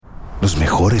Los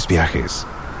mejores viajes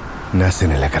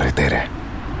nacen en la carretera,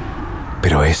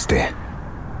 pero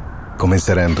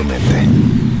comenzará en tu mente.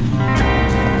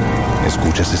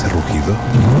 ¿Escuchas ese rugido?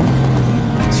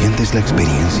 ¿Sientes la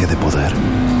experiencia de poder?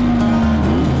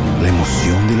 ¿La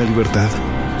emoción de la libertad?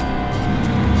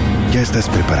 Ya estás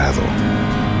preparado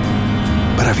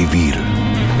para vivir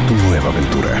tu nueva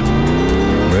aventura.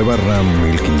 Nueva Ram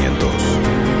 1500.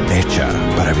 Hecha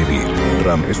para vivir.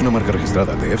 Ram es una marca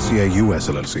registrada de FCI US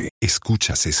LLC.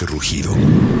 ¿Escuchas ese rugido?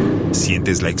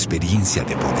 ¿Sientes la experiencia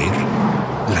de poder?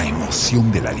 ¿La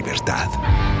emoción de la libertad?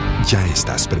 Ya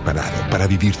estás preparado para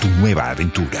vivir tu nueva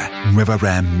aventura. Nueva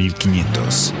Ram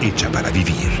 1500. Hecha para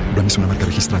vivir. Ram es una marca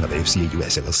registrada de FCI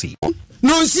US LLC.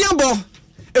 No siambo.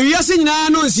 Ewiase nyina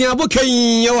no siambo kan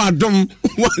yawadom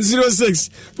 106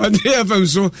 FM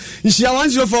so nhia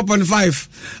 104.5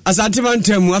 asante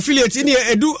mantamu affiliate ni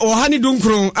edu ohani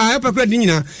dunkron ayapakura di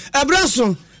nyina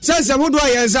ebraso sense modo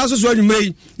ayensa so so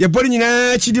adwumrei ye bori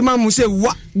nyina chidima mu se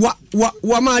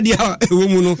wa ma dia ewo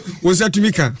mu no wo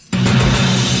satumika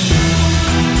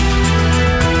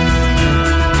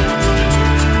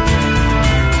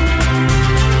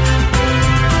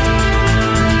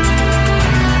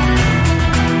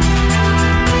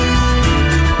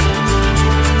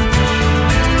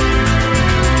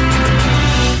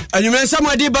anyume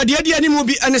samade badia ni mu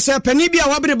bi anese pani bia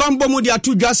wabere bambo mu dia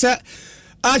to dwa se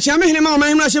achiame hene ma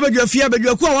omahimra hye badwa fia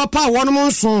badwa ku a wapa wonom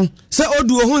nso se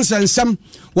odu ho nsensem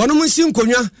wonom nsi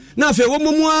nkonwa na afa wo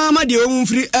mu amade wo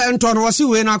mfiri ento no wose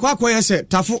we na akwakoye se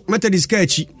tafo methodist ka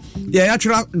achi ya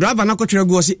twira driver na kotwira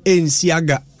go se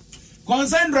ensiaga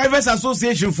Concerned Drivers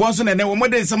Association for so na wo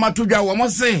modern sama to dwa wo mo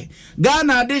se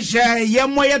Ghana de hye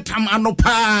yemoye tam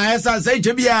anopa esa se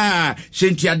chebia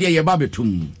hyentuade ye ba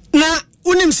betum na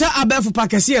unim sa abefu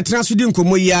pakese ye transudi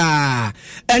nkomo ya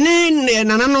ene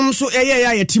nananom so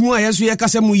eye timu a yeso ye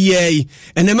kasa mu ye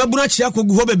ene mabuna kire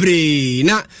akogu ho bebre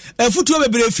na afutuo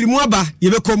bebre firi mu aba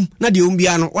ye bekom na de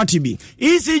ombia no watibi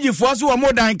ECG for so wo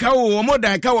modan ka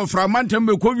wo fragmentum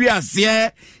be ko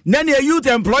wiase na ne youth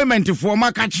employment for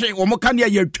makache wo mokane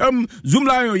ye twam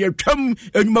zoomline ye twam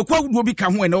enumako agudo bi ka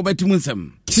ho ene obetimu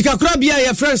nsem sikakura bia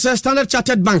ye friends Standard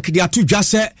Chartered Bank dia to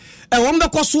dwase wo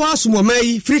mbekoso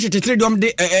asomomai free tetetre dom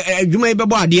de adwuma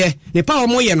ibebo ade ne pa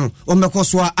wo ye no wo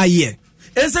mbekoso aye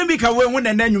Esembi ka we hu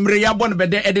nene nwumre ya bɔ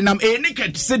bede edenam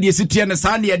eniket se de sitie ne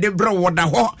sa ne ye de bre woda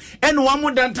ho ene wa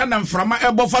mu danta na mframa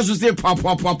ebo fa so se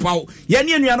pau ye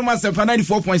ne anuanom asefa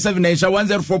 94.7 na insha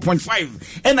 104.5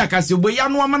 ena kase bo ya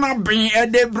no amana ben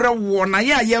ede bre wo na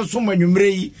ye aye so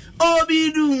manwumre yi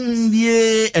obidum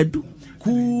bie edu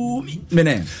ku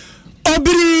mene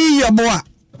obiri yaboa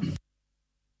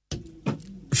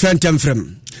Phantom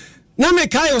frem na me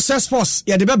kai o sports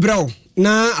ya de bebreo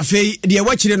na afei de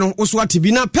wachire no oso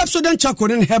atibi na Pepsodent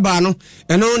Charcoal ne heba no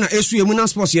eno na esu emu na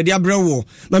sports ya de abrewo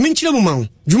ma menkyire mu ma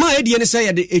dwuma ya de ne se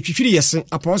ya de etwitwiri yesen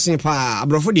aposen pa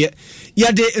abrofo de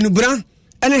ya de enubra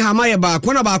ene hama ya ba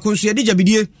ko na ba ko nso ya de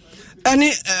jabidie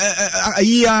ene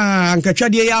ayiya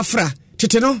nkatwade ya afra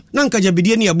tete no na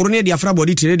nkajabidie ne yaboro ne de afra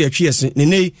body tire de atwiese ne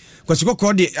nei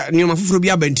kwasikoko de ne mafoforo bi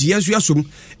abanti yesu asom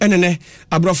ene ne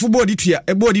abrofo body tua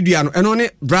body dua no eno ne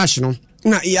brush no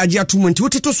na yaji atumonti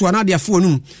woteto so na de afo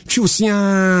anum twiusia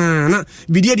na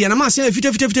bidie de na ma se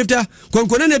fita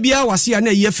konkona na bia wase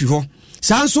na yi afi ho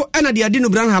sanso ena de ade no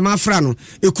branham afra no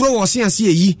ekuro wo se ase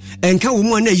yi enka wo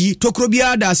mu na yi tokro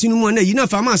bia da ase no mu na yi na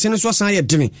fa ma ase no so san ye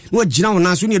dene no gina wo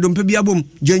na so ne dompa bia bom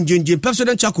jenjenjen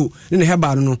Pepsodent Charcoal ne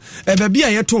heba no eba bia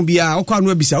ye ton bia okwa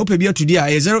no abisa wo pa bia to dia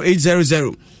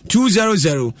 0800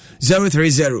 200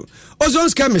 030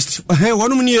 Ozon's Chemist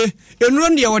wonum nie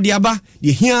enuro de wo de aba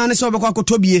de hia ne se obekwa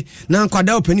akotobie na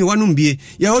nkwada opani wanum bie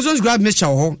ya Ozon's Grab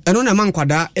Mixture ho eno na man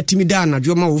kwada etimida na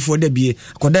dwo ma wo fo da bie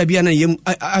kwada bia na yem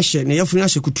ahye ne yafunu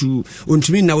ahye kutu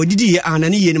ontumi na wodidi ye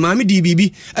anane ye ne maame di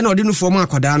bibi ena ode no fo ma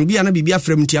kwada no bia na bibia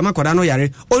frem ntia ma kwada no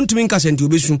yare ontumi nkasenti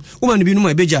obesu wo ma ne bi no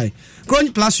ma ebejai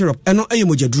Crunch Plus Syrup eno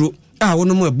ayemojaduro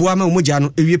wono mu eboa ma mogya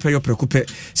no ewie pɛ yoprekupe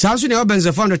sanso ne obenze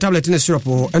 400 tablet ne syrup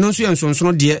ho eno nso ye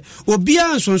nsonsono de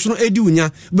obia nsonsono edi unya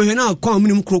behena kwa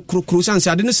minim kro sanse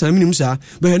ade ne san minim sa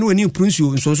behena wani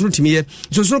prunsuo nsonsono timiye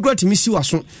nsonsono kra timi si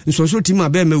waso nsonsono timi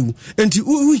aba mawu enti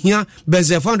uhia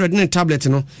benze 400 ne tablet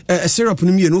no syrup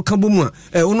no mienu ka bomu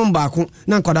a wono mbaako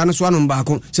na nkwada no so anom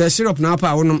mbaako se syrup na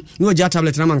apa wono no ogya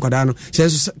tablet na mankwada no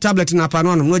se tablet na apa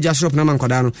no anom no ogya syrup na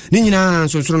mankwada no ni nyina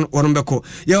nsonsono wono beko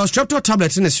ye streptol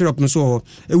tablet ne syrup no so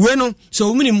we no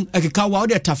so minim akeka wa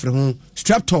ode tafre ho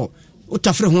streptol o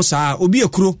tafre ho saa obi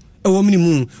ekuro ewo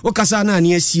minimu o kasa na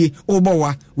ani asie o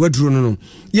bowa waduro no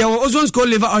ye wo ozone score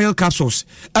liver oil capsules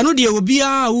ano de obi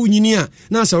a wo nyini a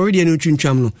na sa already no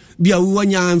twintwam no bia wo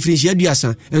wanya mfrinhia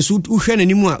aduasa enso uhwe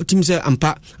nanimu a utim se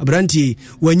ampa abranti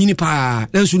wanyini pa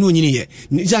enso no nyini ye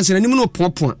chance nanimu no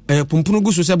popo pompono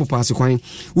guso se bopa ase kwan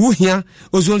wo hia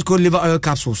ozone score liver oil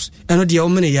capsules ano de o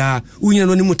mene ya wo nyina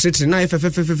no nimu tretre na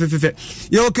fe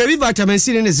ye o kabi vitamin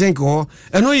C ne zinc ho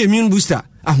ano ye immune booster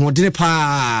ahodene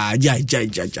pa jai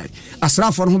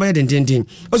asrafo no ho baye dendenden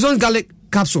ozone garlic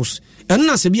capsules eno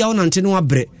na se bia wo nante no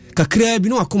abre kakra bi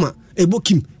no akoma ebo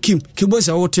kim kebo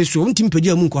sa wo teso ntim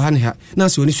pagya mu nko ha ne ha na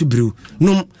se oni so brew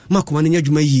nom makoma ne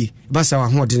nyadwuma yi ba sa wa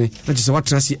hodene na se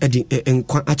watena se edi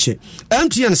enkwa ache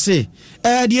MTN se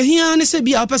de hia ne se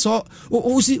bia opeso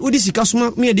odi sika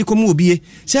soma me edi komu obie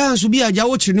se anso bia ja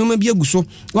wo kire no ma bia guso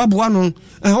wa boa no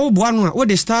wo boa no a wo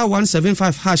de star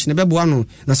 175 hash ne be boa no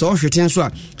na se wo hwete nso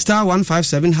a star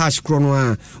 157 hash kro no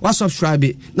a wa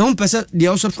subscribe na wo pese de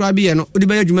wo subscribe ye no odi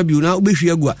ba yadwuma bi na wo be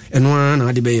hwi agua eno na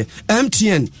ade be ye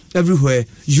MTN everywhere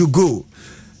you go.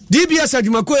 DBS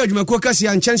adwumako kasi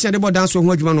anchanse de bodanso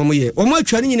ho adwuma no moye o mo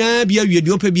atwa nyina bia wie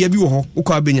de opa bia bi wo ho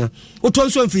ukọ abenya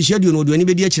otonso amfirihia de no do ani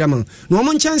be di akira man na o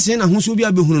mo nchanse na hoso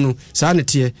bia be hunu no saa ne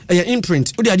te eye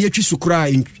imprint o de ade atwi sukura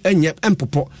enye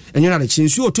empopo enye na de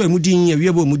chinsu oto amudin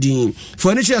awie bo mudin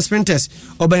furniture sprinters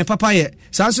oban papa ye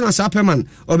saa so na saa perman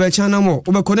oban chana mo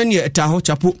obekona ne eta ho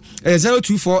chapo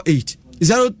 0240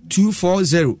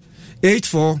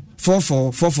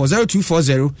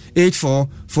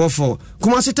 8444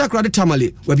 kuma sita krade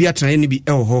tamale wa bia tran ni bi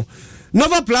ewo ho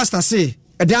Nova Plaster say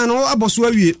edan no aboso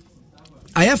awie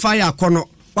ayefa ya akono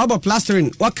wabo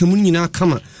plastering wakamu nyina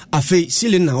kama afei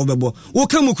ceiling na obebo wo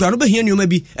kamu kura no behia nioma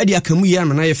bi e de akamu yi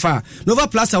ama na yefa Nova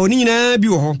Plaster woni nyina bi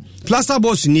wo ho plaster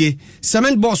boss nie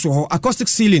cement boss wo ho acoustic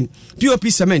ceiling POP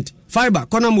cement fiber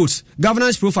corner molds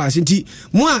governance profiles nti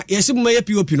mo a yesi mo ye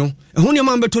POP no ehun ne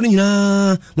ma beto no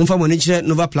nyina mo fa mo ne kire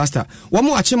Nova Plaster wo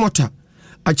mo achemota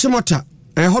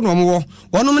ho no mo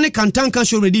wo ne kantanka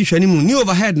show ready hwani mu ni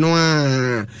overhead no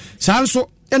a sanso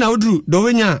e na oduru do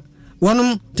wenya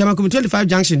wonum Temakum 25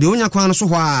 junction de onya kwan no so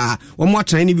ho a wo mo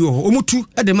atran ni bi wo ho omutu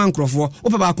e de man krofo wo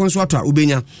pa ba kon so ato a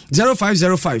obenya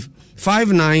 0505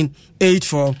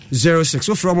 598406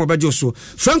 so from obajo so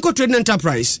Franco Trading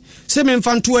Enterprise se me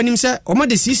mfanto anim se o ma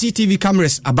de CCTV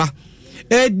cameras aba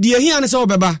die hia ne se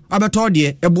obeba abeto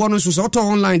de ebo no so auto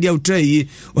online de utrai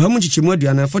o ha mu chichemu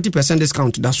aduana 40%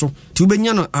 discount da so ti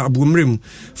ubenya no abomrem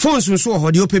phones so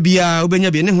ho de opebia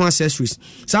ubenya be ne ho accessories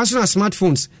Samsung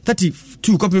smartphones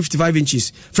 32.55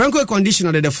 inches Franco air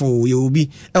conditioner de for ye obi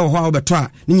e ho ha obeto a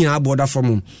ni nyina aboda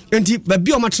from enti ba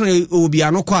bi o matena obi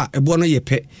anoko a ebo no ye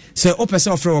pe se opese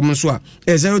ofre wo so a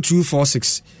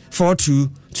 0246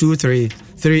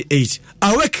 422338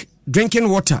 awake drinking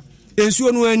water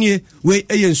ensuo no anie we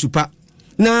eyensupa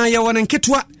na ye won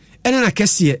nketwa ene na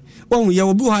kese won ye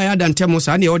obi ha ya dantemo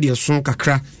sa na ye ode so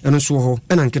kakra eno so ho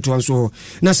ena nketwa so ho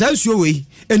na sa ensuo we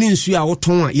ene ensuo a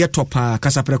woton a ye topa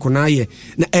kasapreko na ye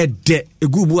na ede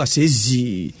egubu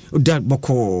asezi oda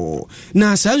boko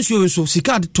na sa ensuo so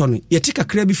sika de ton ye tika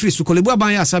kakra bi free so kolebu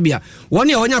aban ya asabia won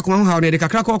ye wonya akoma ha ne de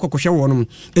kakra ko kokohwe wonom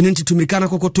ene ntitumika na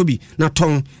kokotobi na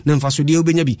ton na mfasode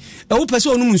obenya bi e wo pese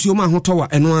onum ensuo ma hotowa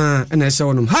eno a ena ese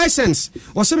wonom high sense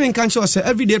wasem kan che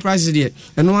everyday prices there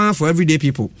eno a for everyday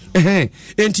people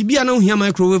enti bia na ohia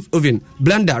microwave oven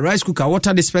blender rice cooker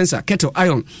water dispenser kettle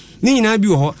iron ni nyina bi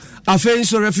wo ho afei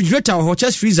so refrigerator ho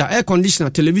chest freezer air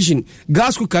conditioner television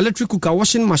gas cooker electric cooker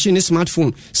washing machine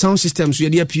smartphone sound system so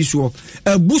ye piece wo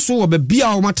buso wo be bia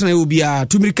wo matena wo bia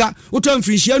tumirika woto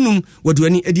mfinhia num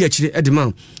waduani edi akire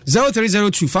edema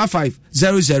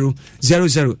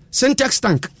 0302550000 Syntax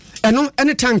tank eno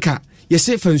ene tanka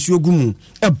yese fansuo gumu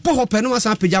ebo ho peno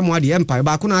asa pagya mo ade empire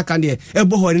ba ko na aka de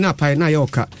ebo ho ni na pai na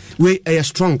yoka we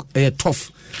strong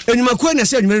tough enuma ko na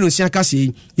se enuma no sia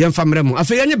kase yemfa mrem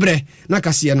afa yenye bre na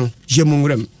kase no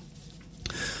yemungrem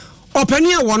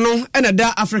openia wono ena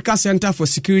da Africa Center for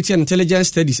Security and Intelligence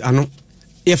Studies ano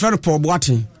ye fere Paul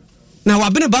Boatin na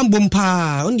wabene bambo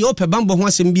mpa onde ope bambo ho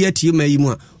asem bi atie mayi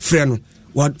mu a frɛ no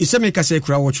wa iseme kase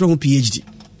kura wo kyerɛ ho PhD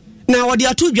na wode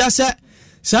ato dwa se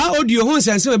sa audio ho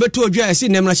nsense beto odwa ese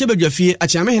nemra hye badwa fie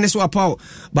achiame hene so apaw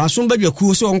ba so badwa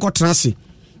ku so onko trase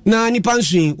na nipa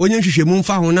nsuin onye nhwehwemu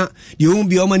mfa ho na de o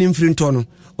bi o mani mfiri nto no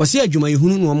o se adwuma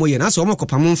yehunu no omoye na so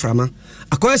omokopam mframa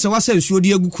akoye se wasa nsuo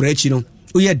de agu kura achi no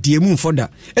oye de mu mfoda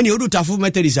ene odutafo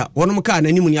meterisa wonom ka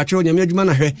na nimu ni atwero nyame adwuma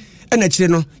na hwe ena kire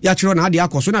no ya twero na ade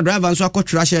akoso na driver nso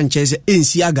akotwera hye nchese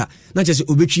ensi aga na chese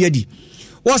obetwi adi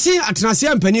wo se atenase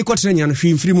ampani kotre nya no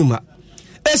hwe mfiri mu ma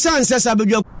esa nsesa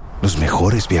badwa. Los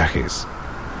mejores viajes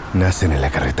nacen en la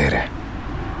carretera,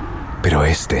 pero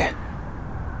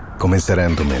comenzará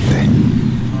en tu mente.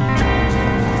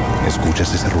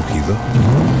 ¿Escuchas ese rugido?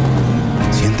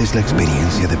 ¿Sientes la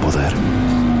experiencia de poder?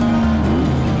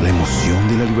 ¿La emoción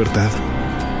de la libertad?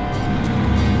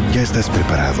 Ya estás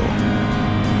preparado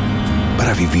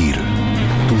para vivir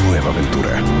tu nueva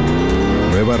aventura.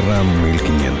 Nueva RAM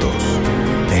 1500.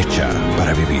 Hecha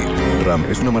para vivir. RAM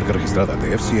es una marca registrada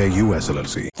de FCI US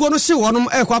LLC. Kono se wonom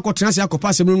kwa kwotena se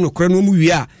akopa se no kra no mu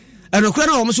wi a enokra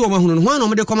na wo so wo mahunu no ho na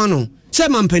wo de koma no se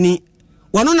mampani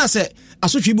wono na se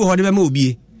asotwe bi ho de be ma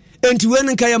obi enti we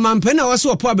nka ya mampani na wo se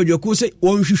opo abadwaku se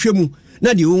won hwehwe mu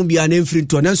na de wo bia na mfiri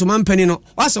to na so mampani no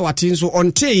wase wate so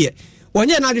onteye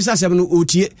wonye na adisa se no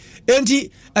otie enti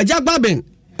agyababen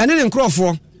ene ne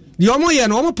nkrofo de omo ye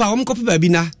no omo pa omo kopa ba bi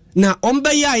na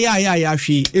omba ya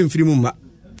hwe emfiri mu ma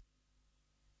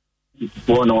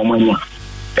bona omanya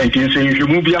enti se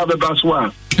yemu bia be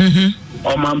baswa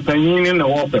o mampanyin na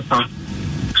wo pepa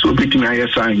so betimi aye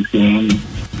sign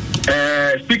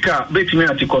speaker betimi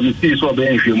ati committee so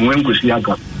be yemu enkosi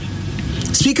aga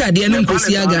speaker de no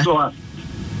enkosi aga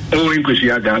o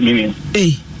enkosi aga meaning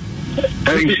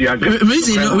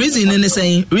reason in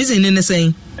the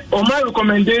saying all my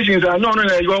recommendations are no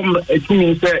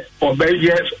you say obey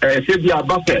yes say be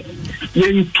abate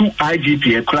yen 2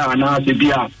 IGP kra na say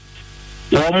bia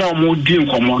mo di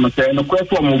nkomo no say no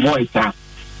kwefo mo voice a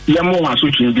ye mo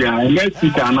asotwe bia next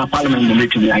speaker na parliament mo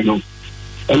make me ayo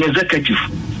executive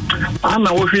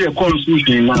ana wo hwe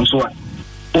constitution na so a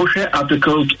wo hwe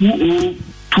article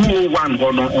 201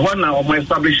 hono o mo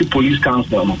establish police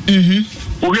council no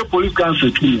wo hwe police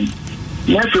council too.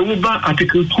 Yes, we ba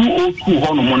article 202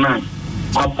 hono mona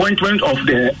appointment of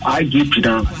the IGP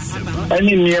down.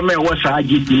 Any near me was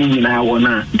IGP ni na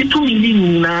wona. The 2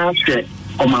 million na se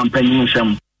o mampanyin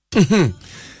sam.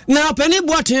 Na pani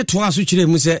boate to aso kire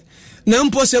mu se na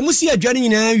mpo se musi adwane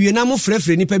nyina wie na mo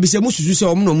frefre nipa bi se mususu se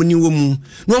omno mo ni wo mu.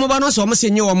 No mo ba no se o mo se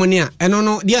nye wo mo ne a eno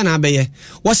no dia na abeye.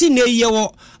 Wo se na yiye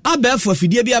wo abefo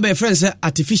afidie bi abe friend se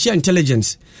artificial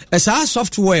intelligence. Esa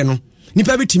software no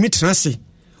nipa bi timi transe.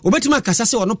 Obetima kasa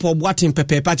se wono po boaten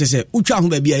pepepa che se utwa ho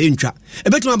ba bia entwa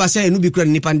ebetima ba se enu bi kura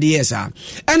nipa de yesa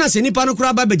ena se nipa no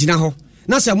kura ba begina ho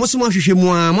na se mosimo hwehwe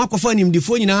mu a makofa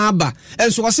nimdifo nyina aba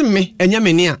enso wose me enya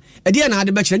mene a ede na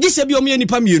ade be kire gise bi o me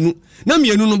nipa mienu na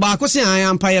mienu no ba ko se an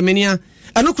ampa ya mene a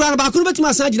eno kura ba ko no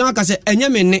betima san gina aka se enya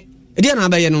mene ede na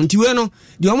aba ye no ntiwe no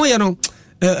de omo ye no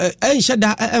enhye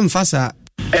da emfasa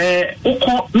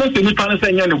uko no se nipa no se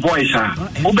enya ne voice a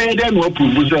obey dem no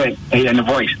approve se enya ne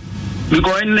voice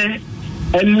because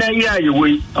enne ya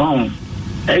yewe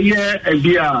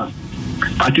bia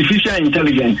artificial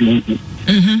intelligence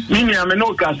mimi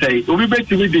ameno ka say obi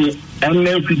beti bi de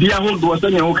enne fidia ho do so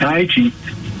ne ho kan achi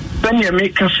sani me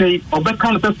ka say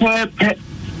obeka no pepe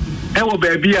e wo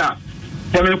ba bia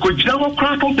teme ko jira ho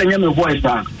kra to tenya me voice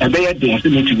a ebe ye de se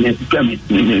me timi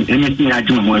me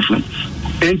ajuma mo afu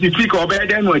entifica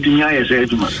obede no atinya ye se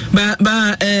aduma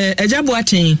ba ejabo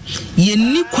aten ye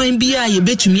ni kwan bia ye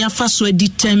betumi afa so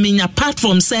determine apart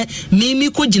from say me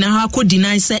ko gina ha ko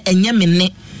deny say enye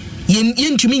menne ye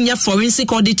ntumi nya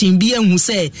forensic auditing bia hu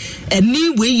say eni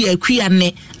we ye akua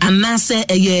ne anase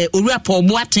ye owura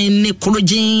pobo aten ne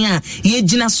korogin a ye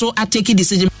gina so atake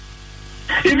decision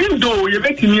even though ye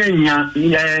betumi anya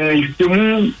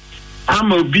temu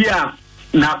amobia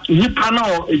na nipa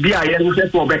no bia ye no se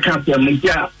to be cancel me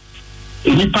bia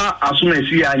nipa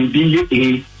asumesi a ni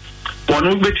bi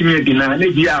wono betimi di na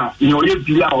bia ni oye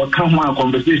bia o ka ho a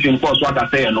conversation ko so aka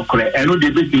say no kre eno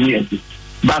de betimi enti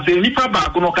ba se nipa ba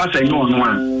ko no ka say no no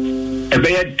a e be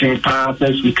ye ten pa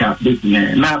speaker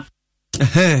betimi na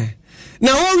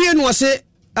o wie no se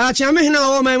a chiame hina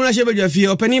o mai muna shebe dwafie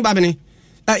opani babene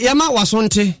yama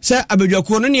wasonte se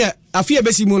abadwakuo no ne afie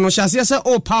besi mu no hyase se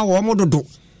o pa wo mododo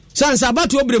sansa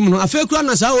abatu obrem no afekura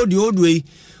na sa odui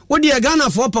wodi Ghana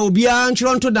for pa obia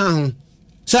nchiro nto dan ho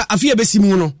sa afie besi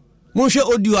mu no monhwe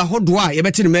odio ahodo a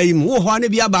yebete ne mayi mu wo ho na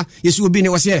bia ba yesu obi ne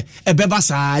wose ebeba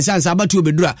sa sansa abatu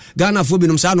obedura Ghana for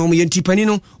binom sa no mo yentipani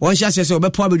no won hya se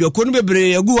obepo abedwa ko no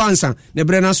bebre agu wansa ne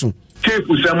bre na so tape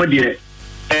sam de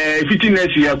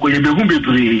fitness ya ko yebehu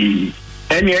bebre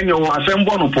eni o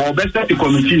asembo no po best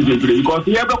committee bebre because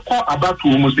yebekọ abatu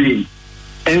mu say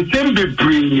ensem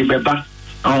bebre beba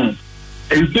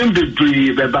ensem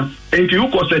bebre beba enti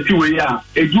uko seti we ya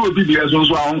edu obi bi ezo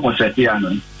so a onko seti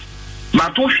ana ma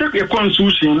to hwe e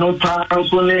constitution no pa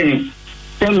so ne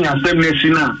Kenya Assembly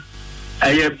na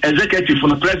executive for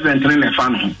the president ne fa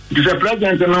no the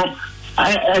president no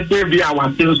e be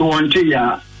our things so want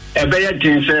ya e be ya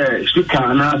tin say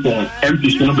speaker na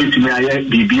MP no be timi aye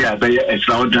bibia be ya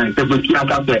extraordinary te be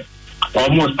aka say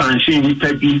almost pension ni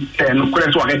pe bi no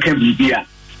kure so aka bibia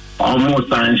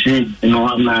almost and she,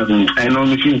 I'm not, I know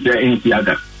me feel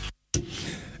the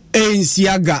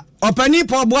Ensiaga. Opani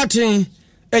po boating.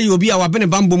 You be our Benny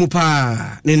Bambo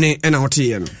Pa, Nene, and our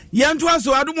TM.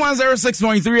 Yantuaso, Adum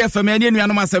 106.3 FM, and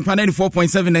Yanoma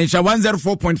 94.7 and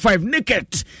 104.5.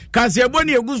 Nicket,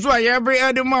 Casiaboni, Guzua, every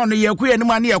other morning, Yaku and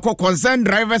Mania Concerned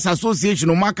Drivers Association,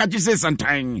 Makachi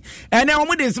sometime. And now,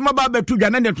 with this Mababa to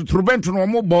Gananda to Trubento or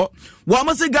Mobo,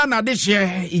 Wamasagana this year,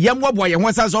 Yamwaboy, and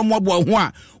Wasa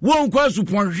Mobo, won't cause to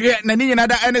point any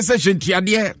other any session, Tia.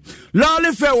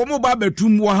 Lolly fair, Mobaba to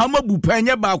Wahama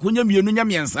Bupanya, Bakunya,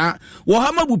 Yunyamiansa,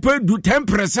 Wahama Bupe do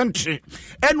 10%,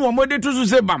 and Wamode to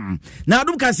Zebam. Now,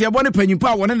 don't cast your bonnet penny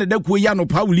power and the Dekuyano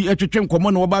Pauli at Chem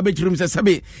Common or Babetrim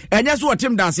Sabe, and just what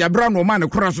Tim Darcy, a brown woman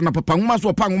across on a Papangas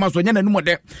or Pangas or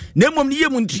Yanamode. Nemum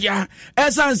Yemuntia,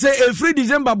 as I say, a free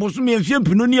December Bosumi and Fiam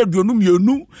Pinonia Donum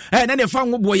Yonu, and then a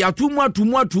fan boy, two more. Workers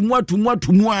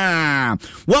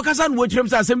and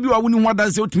Watchams Assembly are winning what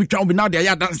does it to me now they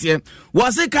are dancing.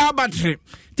 Was a car battery.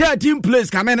 13 place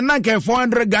can and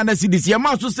 400 Ghana cedis. You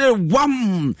must say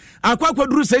one. Aqua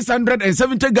drew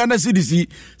 670 Ghana cedis.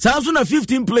 Samsung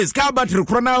 15 place car battery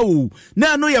chronao.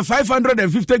 Now no you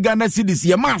 550 Ghana cedis.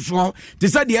 You must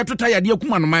decide the to tire the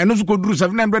Kuman minus could drew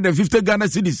 750 Ghana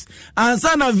cedis. And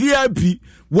son of VIP.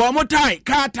 One more time,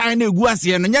 car tiny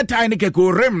guasi and yet tiny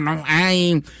keko rem no.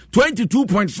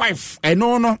 22.5 and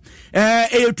no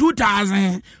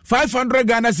 2,500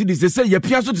 Ghana cedis. They say your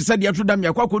piasso to say you to them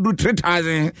your could do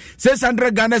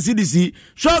 3,600 Ghana cedis.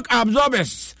 Shock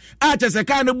absorbers. Acha se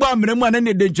kan bo amre mu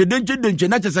anane denche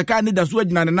na acha se kan da so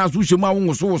agina na so hwema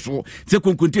wo so se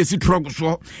konkonte si trog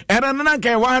so era na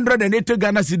kai 180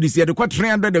 Ghana cedis ye de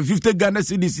 350 Ghana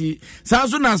cedis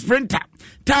sanso na sprinter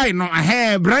tie no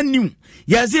brand new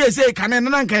yes say kan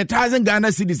na kai 1000 Ghana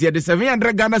cedis ye de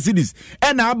 700 Ghana cedis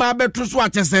e na aba beto so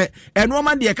acha se eno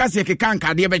ma de ka se keka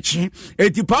nka de bechi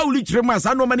eti pauli kirema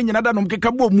sa no ma ni nyina da no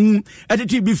mkeka bo mu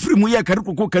etiti bi free mu ye kare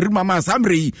kokko kare mama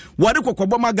samre wade kokko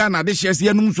ma Ghana de hye se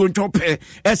enum so ntope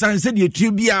esan se de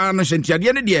tubia no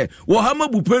hyentiade ne de wo hama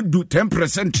bupe du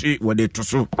 10% wade to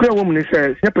so kura wo mu ne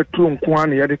se petrol nko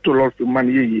an ye de to lot man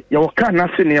ye ye wo ka na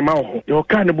se ne ma ho ye wo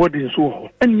ka ne body so ho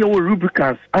en ye wo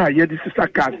lubricants ye de sisa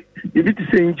cars ye bi ti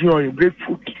se engine oil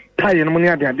grapefruit tire no money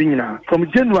ade nyina from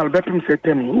January bepim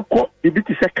September uko ye bi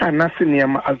ti se ka na se ne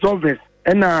ma absorbers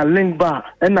and a link bar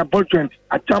and a ball joint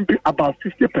are jumping about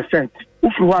 60%.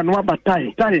 If you are no about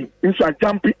tie into a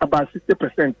jumping about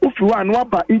 60%. If you are no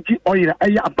about engine oil,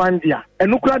 a bandia,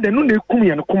 and look at the no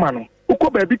kumi and kumano.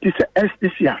 Uko baby is a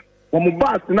STCA. One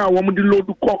mobile now, one the load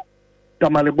to cock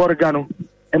Tamale Borgano.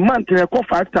 A month to call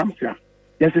 5 times here.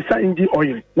 Yes, it's engine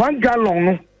oil. 1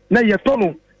 gallon, no, your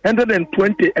tonneau.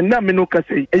 120 and now Minoka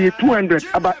say 200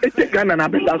 about 80 Ghana and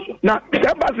Abedaso. Now,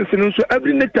 so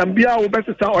every night can be our best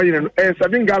oil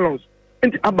 7 gallons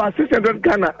and about 600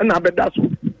 Ghana and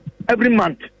Abedaso every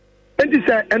month. And this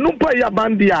and no pay a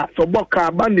bandia so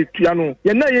Boka bandit piano.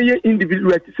 You're not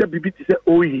individual to say BB to say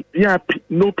OE, VIP,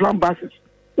 no plan buses.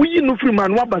 We no free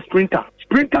man waba sprinter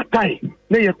tie.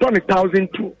 Now you're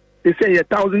 1,002. They say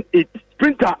 1,008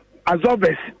 sprinter.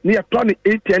 Absorbers near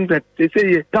 800 they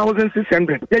say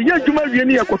 1,600 ya juma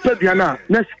wieni ya kota diana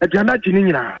na aduana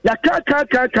jinina ya ka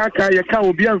ya ka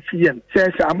obi amfiem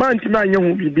say amanti na anya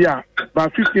hu bibia by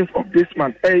 15th of this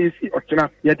month AAC ochina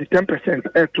ya the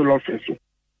 10% to loss so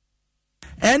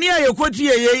eni ayekoti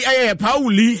ye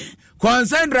Pauli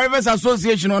Concerned Drivers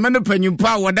Association on the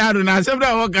Penyumpa Wadaro na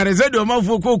sebra wo kare se do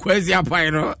mafo kwezi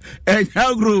apai no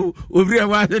enya gru obri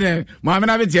awadene maame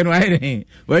na betie no ahire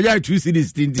waja 2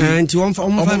 cities tinti anti won fa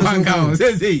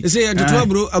say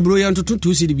to abro ya to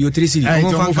 2 cities bi o 3 cities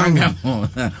won fa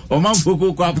o mafo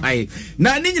ko apai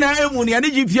na ni nyina emu ne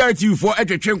GPRT for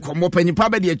etwetwe nkomo Penyumpa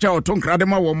be de echa otonkrade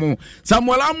ma wo mo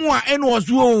Samuel Amu a eno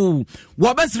oso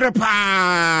wo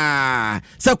besrepa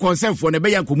se concern for ne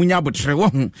be ya nkomunya abotre wo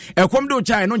hu kom do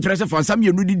chai no nkyerese fa nsam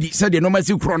ye nudi di se de no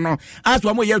masi kro no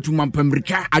aso mo ye atuma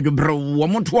mpamirika adwobre wo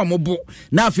mo to mo bo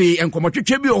na afi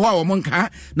enkomotwetwe bi ho a wo mo nka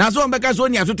na so mbeka so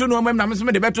ni atoto no mam na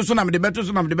me de beto so na me de beto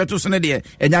so ne de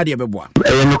enya de beboa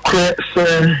no kre se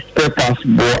papers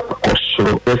bo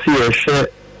akosoro esi ye hwe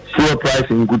fuel price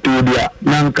in Gutudia,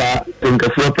 Nanka, think a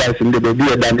fuel price in the baby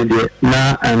Danny,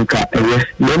 na anka,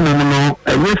 no,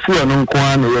 a fuel on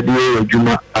Kwan, a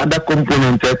Juma, other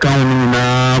components accounting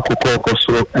na Coco,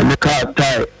 so, and the car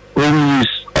tire, only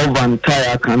use oven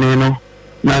tire canino,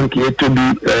 Nanki to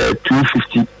be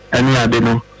 250, and I don't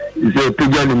know, is a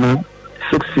pigeon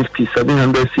 650,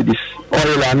 700 cities.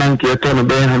 Oil and Nanki a ton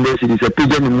of 100 cities, a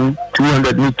pigeon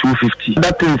 200 me 250.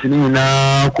 That is in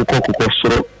Coco,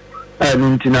 so.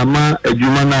 Nintinama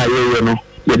ejuma na ayeye no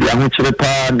yɛde ahokyere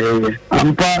paa na ɛyɛ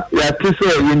ampa yɛate sɛ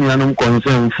ɛyɛ nuanom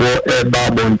kɔnsɛmfoɔ ɛba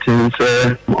abɔnten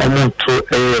sɛ ɔmoto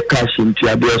ɛyɛ cash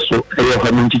ntuadeɛ so ɛyɛ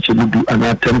hɔ no nkyekyɛmu du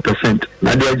anaa 10%.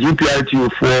 Na deɛ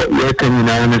GPRTfoɔ yɛka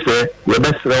nyinaa ne sɛ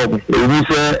yɛbɛserɛ wo ɛwu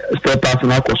sɛ spare parts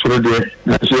no akɔ soro deɛ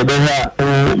nanso yɛbɛhɛ a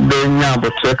wobɛnya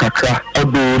abɔterɛ kakra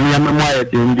ɔdo nneɛma mu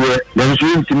ayɛ den deɛ nanso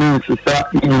yɛntumi nsesa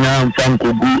nyinaa mfa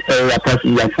nkɔgu ɛyɛ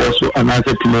apasengyafoɔ so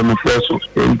anaasɛ timamufoɔ so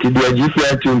nti deɛ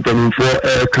GPRT mpanimfoɔ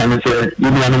ɛka ne sɛ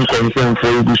yɛnuanom kɔnsɛmfoɔ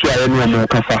yɛgu so a yɛne ɔmo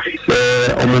kafa sɛ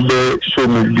ɔmo bɛhyɛ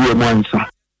mu bie mu ansa.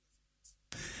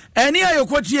 Any I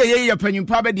quote ye penny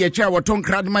pabbe the chair what ton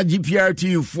cradma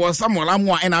GPRT for Samuel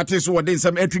Amwa and artists who did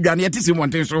some etrigan yetis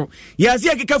wanting so. Yes,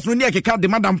 Yakafrunia can the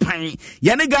Madam Pine.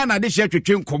 Yanagana de share to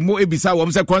train Como Ebisa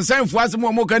was a concern for us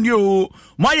more can you.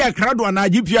 Maya Cradwana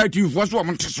GPRT was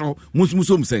one so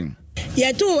Musmusum saying.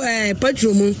 Yɛto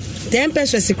petrol mu 10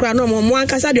 pesos kra no mo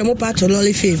ankasa de mo pato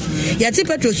lolly fame yɛte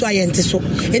petrol so ayente so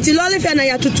enti lolly fame na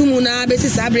yɛatoto mu na besi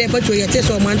sabre petrol yɛte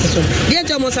so mo ante so de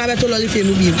nti mo sabe to lolly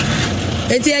fame bi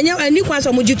enti enya ani kwa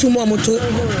so mo gitu mo to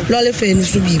lolly fame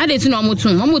so bi ade ti no mo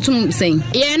tum sen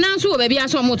ye na so wo ba bia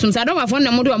so mo tum sa do ba fo na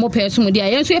mo do mo pɛ so mo dia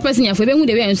ye so ye person ya fo be hu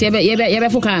de we nso ye be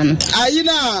fo kan no ayi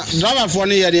na driver fo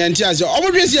ne ye de enti ase o mo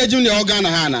dwesi agim ne organ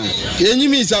ha na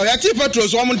yenyimi sa yɛte petrol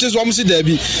so mo nte so mo si da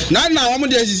bi na omo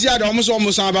de asisi ada omo so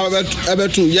omo san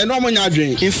abetu ye no omo nya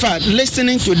adwen. In fact,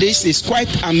 listening to this is quite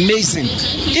amazing.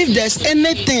 If there's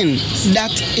anything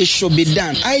that it should be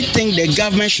done, I think the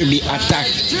government should be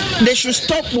attacked. They should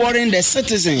stop worrying the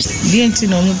citizens. The enti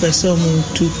no mo person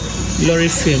to lorry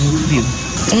fare mo bi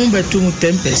omo betu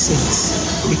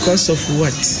 10% because of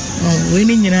what? We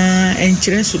ni nyina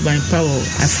enkyere so by power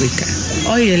Africa.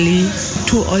 Oil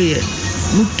to oil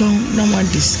Muton no one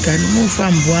discan move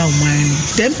from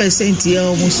 10% here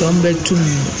almost on betum.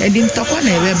 And in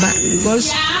Tokana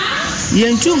because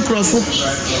Yentum Crawford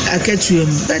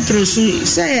Akatuum, Petro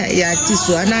say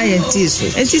Yatiso and I and Tiso.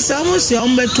 And it's almost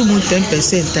on betum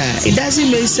 10%. It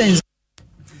doesn't make sense.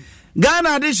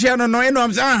 Ghana this year no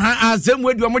asem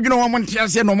we do omodwene ho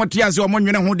montiase no motiase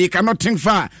omodwene ho they cannot think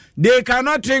far, they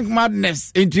cannot think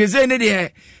madness intrize ne de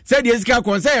say the sika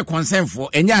concern concern for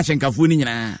enya ahyenkafo ni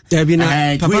nyina dabi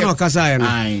na papa no kasa ya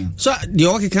no so de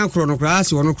o keka kro no kra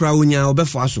ase wono kra wonya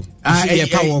obefo aso ye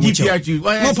pa wo mo che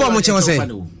mo pa mo che wo say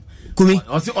kumi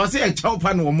o se e chaw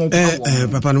pa no mo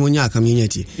papa no wonya akam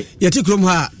nyati yeti krom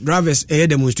ha drivers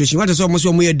demonstration what is almost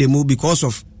mo ye demo because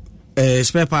of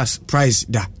spare parts price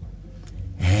da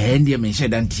ndiye menhye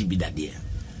dan TB da de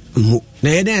na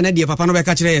yeden na de papa no be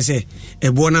ka kire ye se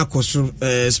ebo na koso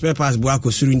spare parts bo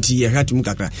akosuru nti ye hatum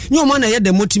kakra nyo mo na ye de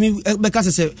motimi be ka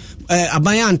se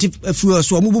abanya anti fuel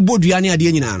so mo bobodua ne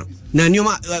ade nyina no na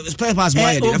nyoma spare parts bo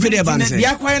ye de afede e ba ne se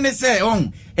dia kwan ne se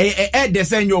on de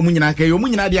se nyo mu nyina ka yo mu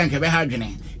nyina de anka be ha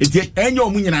dwene enti enyo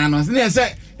mu nyina no se ne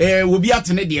se obi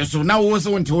atene de so na wo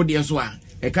so nte wo de so a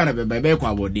e ka na be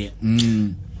kwa bode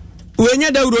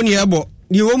wenya dawuro ne ebo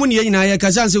ni wo mu ne nyina ya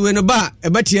kasanse we no ba e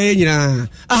batia ye nyina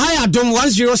aha ya dom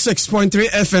 106.3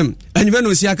 FM anyibe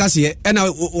no si akase e na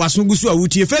wasogusu a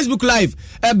wutie Facebook live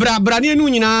bra ne nu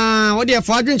nyina wo de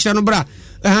fa adwenkyere no bra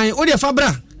wo de fa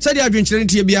bra se de adwenkyere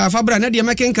tie bia fa bra na de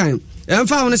mekenkan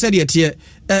emfa wo ne se de tie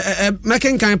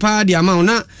mekenkan pa de ama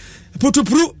na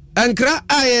putupuru enkra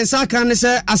ayensa kan ne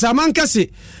se asamankase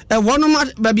wonom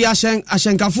ba bia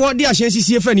ahyenkafo de ahyen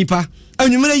sisie fa nipa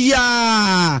anwumere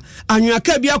ya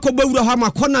anwaka bia kobawura ha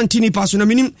makona ntini pa so na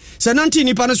minim se nanti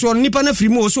nipa ne so nipa na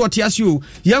frimu so ote ase o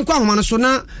yankwa homa no so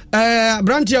na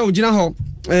brantia ogina ho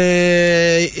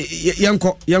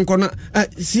yanko na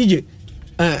CJ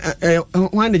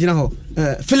wan de gina ho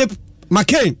Philip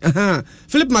McCain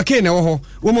Philip McCain wo ho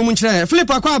wo mo nkyere Philip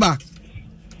akwaba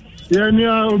ye ni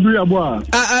obi abo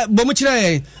bo mo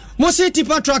kyere mo se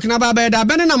tipa truck na ba da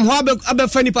bene nam ho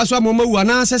abefa nipa so amomawu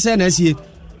ana sese na asie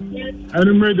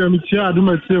ani me dem chia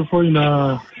aduma tie for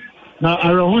na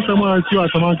ara ho sama ti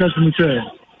atamanka simi che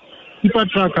tipa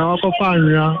truck akọ fa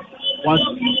anwia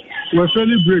was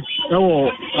fairly break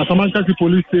ewo atamanka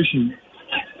police station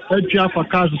etia for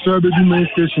cars so be di main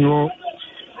station ho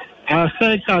a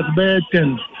say cars be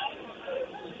 10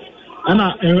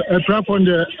 ana a trap on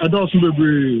the adults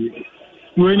be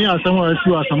we ni asama ti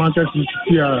atamanka simi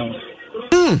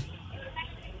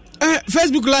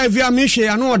Facebook live ya me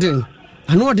share ano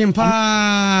dem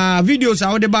pa videos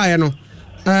a wo de bae no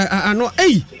ano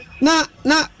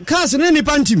na cars ne ni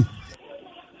pantim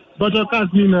but cars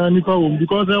ni na nipa wo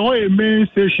because a main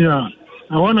station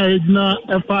I wanna edna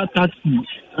efa taxi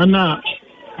ana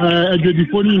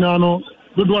ededifoni na no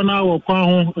dodo na wo kwan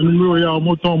ho enumero ya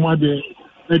moto mo ade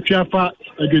etwafa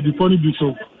ededifoni bi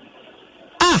so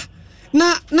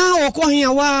na wo ko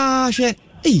hia wa hwe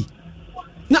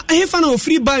na hefa na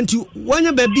free band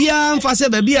wanya babia mfa se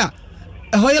babia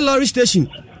hoye lorry station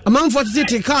amanfo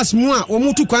tete cars mu a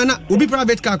omutu kwan na obi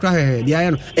private car kra he dia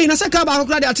ya no na se ka ba ko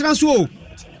kra de atena so o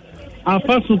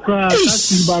afasu kra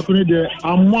taxi ba ko ni de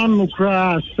amwanu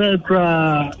kra se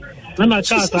kra na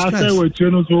ka ta se we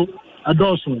no so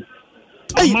adoso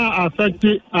ama affect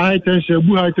high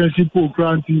tension po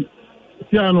kra anti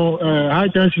tiano high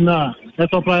tension na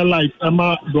supply light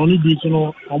ama doni bi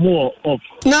no omo off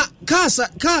na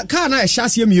car na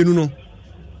ehyasie mienu no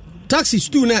taxi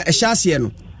stu na ehyasie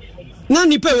no na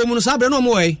nipa wo mu no sabre no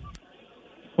omo we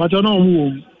wato no omo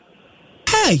wo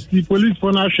hey the police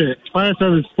for na share fire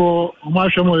service for omo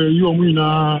ashemo you omo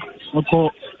ina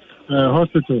oko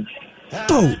hospital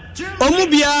omo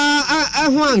bia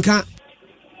ahu anka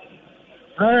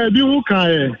bi hu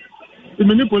kan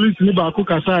many police ni ba ko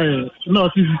kasa na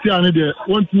CCT ani de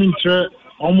want me tre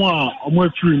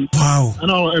omo free wow and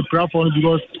a platform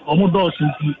because omo doors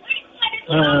nti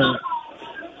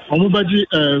omo baji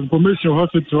information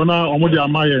hospital na omo de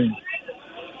amaye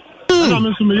na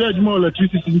me so me ye adimo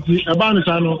electricity nti e ba no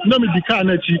sa no na me di car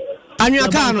na chi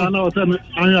anwa car no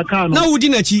na wudi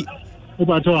na chi o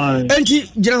ba to an enti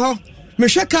gira ho me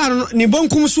hwe car no ni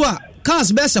bonkum so a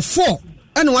cars be se 4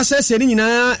 ɛna wasɛsɛ ne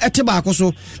nyinaa ɛte baako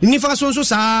so nifa so nso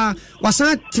saa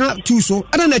wasan tena tu so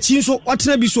ɛna n'akyi nso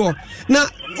ɔtena bi so na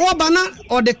ɔba na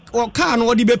ɔde kaa no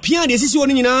ɔde bɛpia deɛ sisi wɔ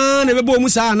no nyinaa na ɛbɛbɔ mu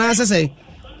saa anaa sɛsɛ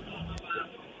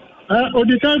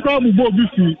ɔde kan kɔ abobɔ bi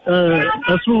fi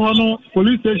ɛso hɔ no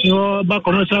police station hɔ ba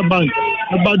commercial bank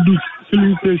ba dus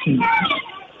filling station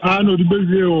na ɔde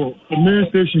bɛwie wɔ main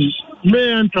station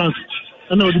main entrance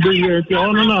ɛna ɔde bɛwie nti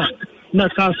ɔno na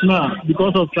cars na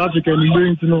because of traffic and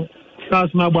going to know cars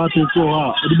na about to so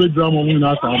the big drama mu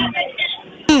na sa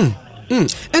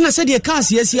ena se de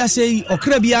cars yesi asei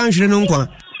okra bia anhwere no nkwa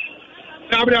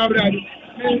abra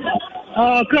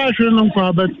crash no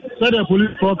nkwa but said the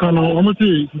police for kan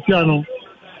omuti tia no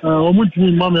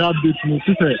omuti mama update no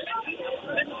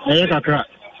sise kakra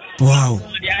wow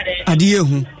adie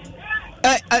hu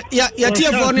ya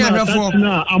tie for ne ahwefo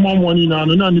na amamoni na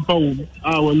no na nipa wo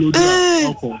we load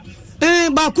oko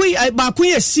ba ku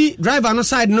yesi driver no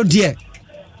side no die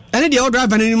ene de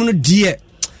driver no nim no die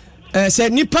se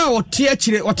nipa wote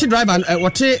akire wote driver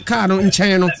wote car no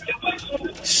nkyɛn no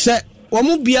se wo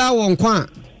mu bia wo nkwa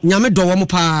nyame dɔ wo mu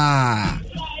pa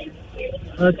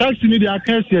taxi ni de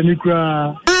akasi ani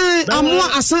kra amwa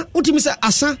asa utimi se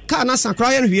asa car na asa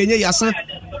kra ye no hwienye ya asa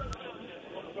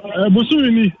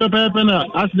busuri ni pepe na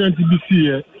accident bi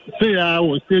sie say ya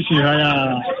wo station ha ya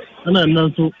na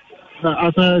nanso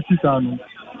asa sisa no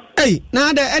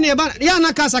na da ene ba ya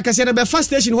na kasa kase na be first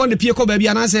station ho ne pie ko ba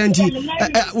bia na say anti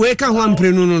we ka ho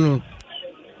ampre no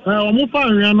omo fa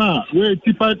anwea na we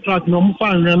tipa track no omo fa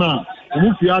anwea na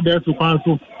omo fi ada so kwan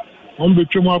so omo be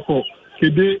twem akọ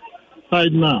kede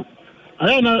side na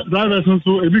aya na drivers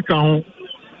nso ebi ka ho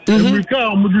ebi ka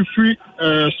omo di free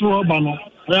so ba no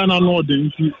aya na no de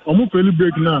nti omo feli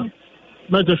break na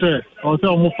je say o say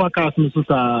omo fa cars no so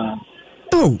sa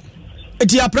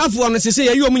eti aprafo no se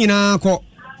ye omo nyina akọ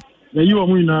ye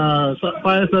omo nyina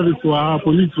fire service wa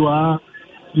police wa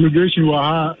immigration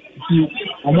wa ti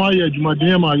omo aye adwuma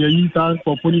den ma ye yi ta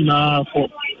poponi na for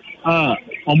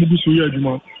omo gusu ye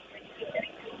adwuma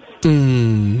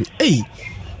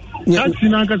taxi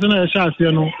na nkasa na ye sha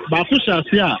ase no ba ko sha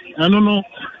ase a eno no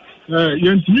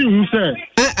ye ntimi hu se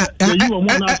ye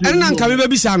omo na nka be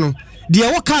bisa no de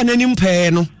wo car nanim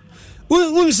pɛ no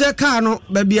wum se car no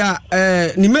ba bia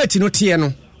ni mate no tie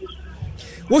no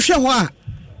wo hwɛ hɔ a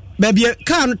ba bia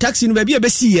car no taxi no ba bia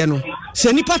bɛsiye no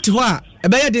se nipa te hɔ a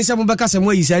ɛbɛyɛ den sɛ mo bɛka sɛ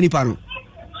mo ayi sa nipa no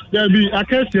there be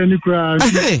akasi ani kra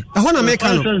ɛhɔ na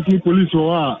meka no police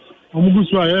wo a omugu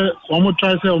so aye omo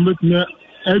try say omo betime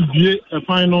abie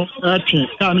efan no atwe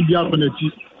car no bia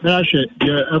akɔnachi na ahwɛ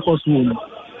ye ekoso wo mu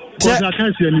ko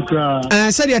akasi ani kra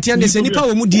sɛ de atia de sɛ nipa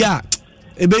wo mu di a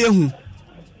ɛbɛyɛ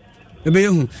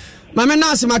hu mame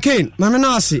nase maken mame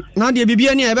nase na de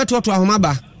bibia ni ɛbɛtoto ahoma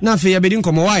ba na afei yɛbɛdi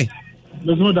nkɔmɔ wai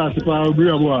no da se pa obi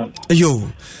abo yo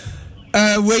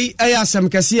wei ɛyɛ asɛm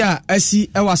kɛse a asi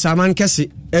ɛwɔ asaman kɛse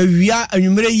awia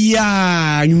anwummerɛ yi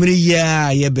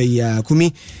a yɛbɛyɛ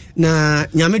kumi na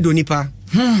nyame do nipa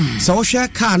sɛ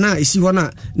wohwɛ car na ɛsi hɔ no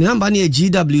ne namba ne yɛ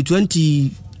GW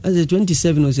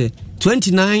 27 o sɛ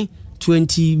 29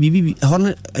 20 bibi ɛhɔ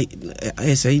no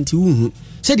ɛyɛ sɛ nti wohu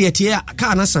sɛdeɛ tie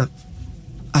car no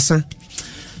asa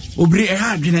obri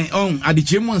ɛha adwene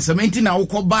adekyɛ mu nsɛm nti na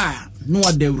wokɔ ba no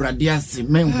wada awurade ase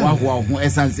menhoahoa ho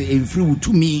ɛsan sɛ ɛmfiri wo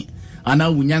tumi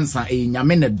ana wo nyansa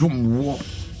nyame ne dom wo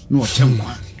na ɔkyɛ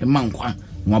nkwa ma nkwa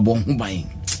na wabɔ ho ban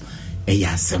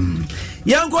Eyasem.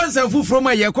 Yanko nsafu from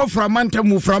a yekɔ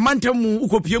framantamu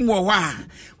ukopie mu wɔ hɔ a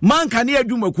man ka ne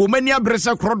adwuma ko mani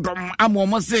abresa krodom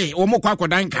amomo se wo mokɔ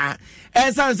akɔdanka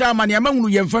ɛsansa amane amahunu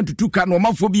yɛmfa tutuka no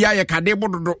mafo bia yɛ kade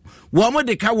bododo wo mo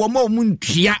de ka wo mo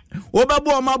ntua wo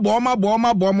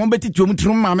bɛbɔ mo betiti om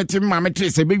trum mamete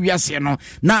se be wiase no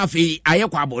na afei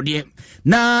ayekɔ abode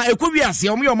na ekɔ wiase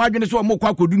wo mo adwene so wo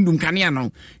mokɔ akɔdundum kanea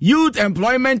no Youth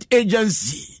Employment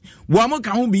Agency wo mo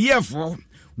ka ho biyefo.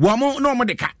 Los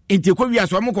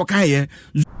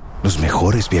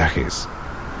mejores viajes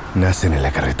nacen en la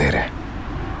carretera,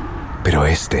 pero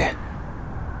este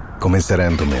comenzará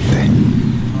en tu mente.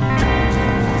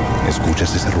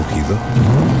 ¿Escuchas ese rugido?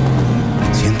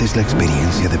 ¿Sientes la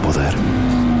experiencia de poder?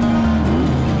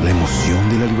 ¿La emoción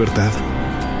de la libertad?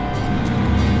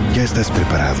 Ya estás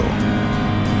preparado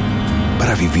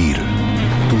para vivir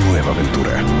tu nueva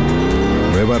aventura.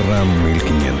 Nueva RAM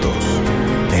 1500.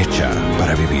 Hecha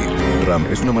para vivir. RAM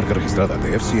es una marca registrada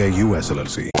de FCI US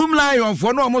LLC. Lion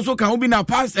for no almost can be na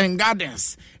Parks and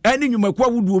Gardens. Any you make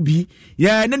what would be.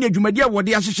 Yeah, and then you may what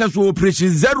the association operation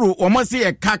zero or must say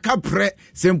a kaka pre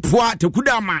sempoa to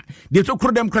Kudama. They took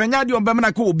them cranyadi on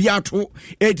Bamanako Biato.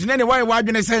 It in any way, why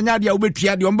you say Nadia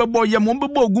Ubetia, the Umbo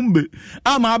Yamumbo Gumbe.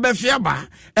 Ama Befiaba.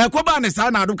 A Koban is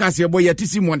an Aducasia boy at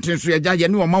Tissimon Tensria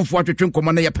Janu amount for to drink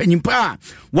command a penny pa.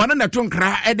 One and a trunk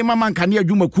cry at the Maman Kania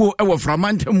Jumako over from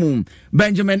Mantamum.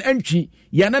 Benjamin Enchi.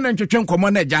 Yana na ntwetwe nkomo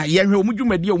na ja ye hwe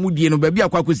omudwumadi omudie no ba bia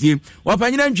kwakosie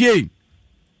wapanyina ntwe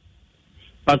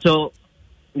pato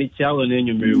ni chawo na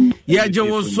enyumere ya je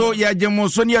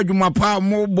moso ni adwuma pa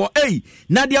mo bo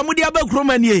na dia mudi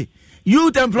abakromanie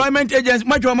Youth Employment Agency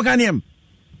matwa makaniem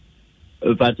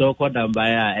pato ko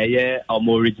dambai a eye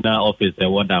omo original office e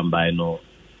wo dambai no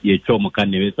ye chom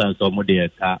kan we san so mo de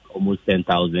ka almost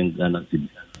 10,000 Ghana cedis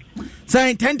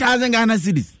say 10,000 Ghana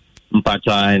cedis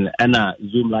Mpatwa and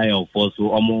Zoom Lion for so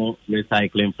almost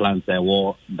recycling plants I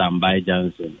war done by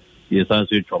Johnson. Yes, I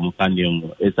switch from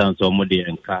Candium. It's on some of the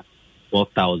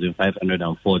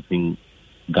 4,514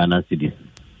 Ghana cedis.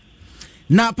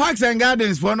 Now, Parks and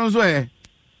Gardens for no way.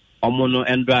 Omono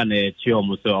Endrane,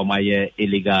 Chiomuso, or my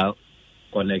illegal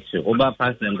connection. Over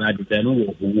Parks and Gardens,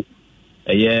 who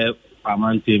a year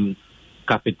Pamantim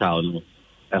capital,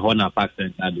 a Honor Parks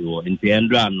and Gardens, in the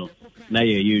Endrano. Na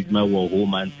ye use my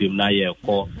home and team na ye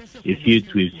call if you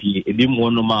to if you be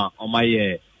one ma on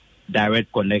my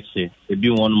direct connection if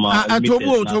you one ma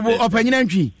tobo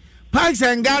opanyinantwi Parks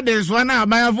and Gardens one na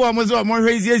my avo mo so mo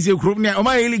hwezi group na o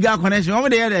my illegal connection o mo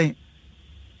dey dey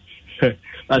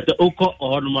as oko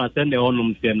onuma send the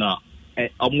onum te na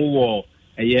omo wo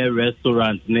a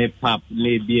restaurant ne pub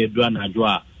ne bi edu anajo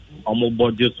a omo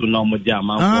budget so na omo dia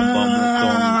man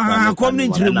for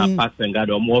na Parks and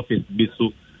Gardens omo office bi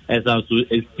so esa so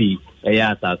SP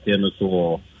eya atase no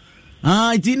so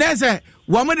it inese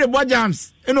wo mo de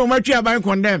bojams eno matwi aban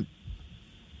condemn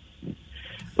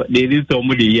but they did to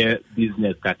mo de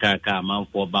business kakaka man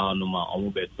for ba no ma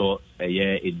omo beto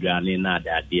eye eduane na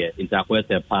ade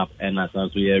interquest pub and asan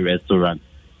so ye restaurant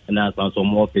and asan so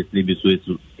mo office li bi so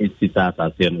institute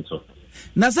atase no so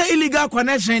na say illegal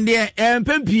connection there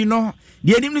empempi no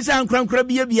de enim ni say ankrankra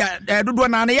bia dodo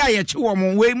na na ya che wo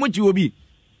mo we mo chi obi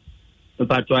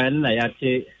Patwa na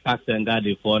yate Parks and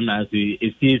Gardens for na so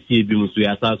efiesie bi muso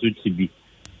ya sa so chibi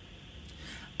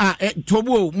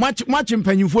tobo much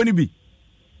mpanyimfo ni bi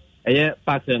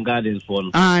Parks and Gardens for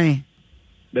no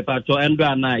be patwa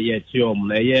endo na ye chiom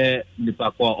na ye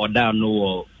nipa kwa oda no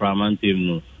wo framantim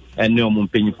no ene omo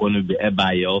mpanyimfo no bi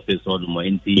eba ye office on mo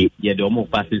enti ye de omo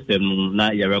pass system no na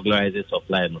ye regularize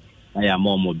supply no na ya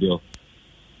mo bill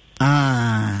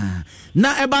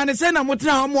na eba ne se na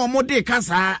mutena omo de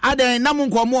kasa adan na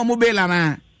monko omo bela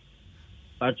na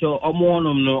pacho omo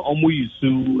onom no omo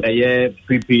yusu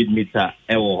prepaid meter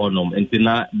ewo honom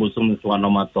entina bosom so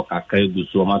anoma to kakra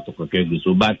gusu ma to kakra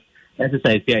gusu but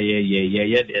exercise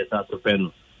ye the so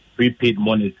pen prepaid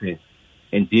monitoring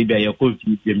enti bia ye ko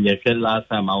fi dem ye hwe last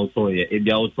time auto ye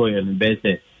bia auto ye no be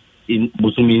se in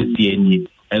bosom nsi eni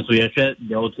enso ye hwe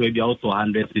the auto bia auto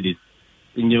 100 cedis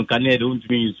in your Canada don't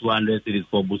mean 200 cities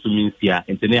for Busuminsia,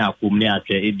 and Tene Akumnia,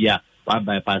 Ebia, what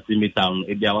bypass Metan,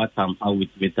 Ebia, what time out with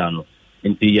Metano,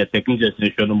 and the technical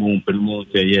session moon, Pelmo,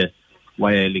 yes,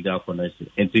 why legal connection,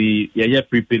 and the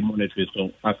prepaid monetary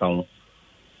account.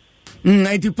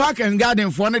 It Park and Garden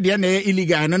for the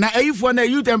illegal, and I for the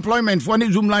Youth Employment for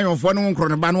the Zoom line for no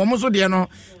chronoban, almost the no,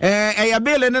 a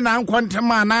bill and an quantum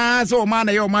man, so man,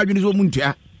 your margin is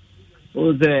Muntia.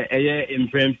 O ze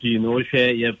imprempi no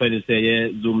hwe ye pede se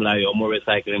ye Zoom la yo mo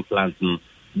recycling plant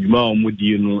juma o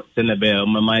mudi no se na be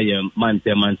mama ye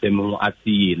mante mu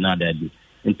ati na dadi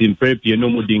nti mpere no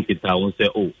mu din kita won say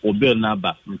o bill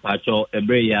number mpacho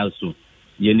ebre yaso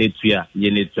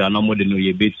yenetua no mo de no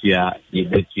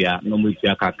yebetua no mo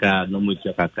tua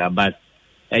kaka but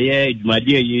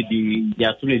dwumade ye di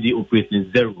yaso ne di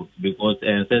operation zero because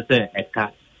say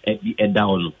eka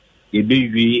down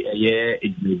yebewi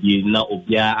dwumade na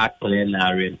obia akle na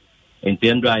are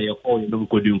entendo aye ko no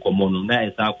ko di nkomo no na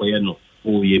esa akoye no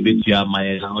yebetua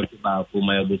my na o ba ko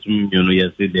my bosum no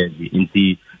yesterday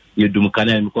nti yedum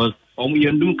kanen because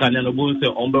yendum kanen no bo say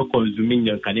ombe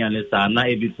consuming kanen na sa na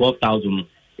ebi 12,000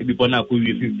 ebi bona ko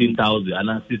 15,000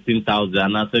 ana 16,000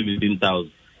 ana 17,000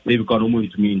 ebi ko no mo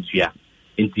itumi ntua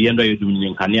enti yendo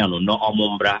yedum kanen no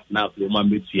omombra na afro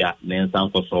betua na ensan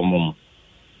ko so mom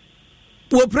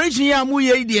operation ya mu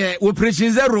ye de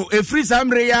operation zero e free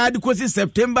samre ya de ko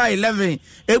September 11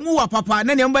 emu wa papa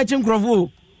na ne mba chinkrofo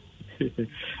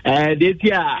de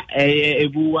tia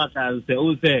ebu wa kan se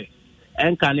o se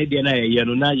en Canadian na ye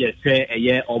no na ye hwe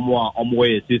eye omo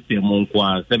ye system nko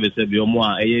a sebe omo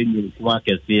a eye nyu kuma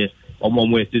kese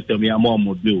omo ye system ya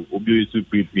omo bill obi su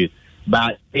prepaid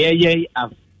but eye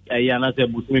aya na se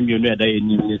butu mi no e da ye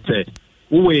ni se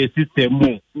wo ye system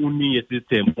mu uni ye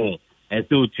system mu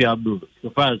ese otuabo so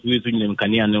far as we so nyem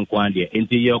Canadian nko ade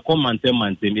enti ye komante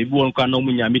ebi won ka no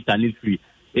mu nya meter ni free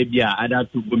ebia ada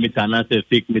 2 meter na se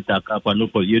fake meter ka no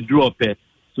for you drop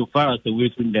so far as the way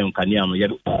to them Canadian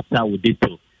you start with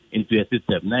detail into a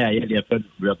system na ya the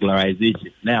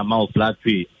regularization na ya mouth flat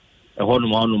fee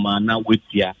honuma na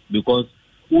wetia because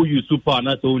who you super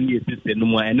na so only a system no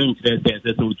more eno nkyerɛ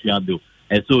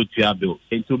sɛ otuabo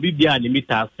into bibia ni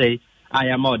meter say I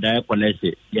am out there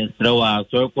connection yes throw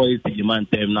so call it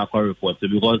demand time na call report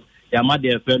because ya ma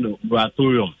the fellow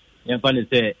laboratorium yan fa ne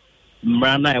say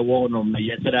mrana e wo no na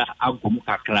yesera agom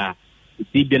kakra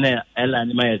ti bi na ela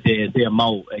ni ma say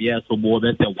mawo yes so bo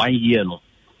be say 1 year no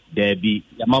there be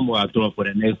ya ma laboratorium for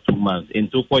the next 2 months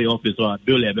into for your office or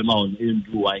bill e be ma on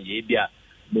do 1 year bia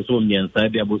bo so miensa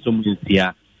bia bo so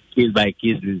munsia case by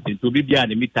case into bibia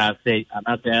the meter say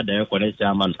anasa the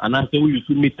connection man anasa we use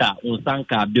meter on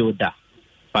sanka builder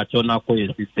patona ko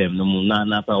system no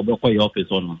na pa obekọ your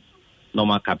office on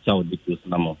normal capture of details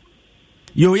na mo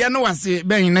yo ya no wase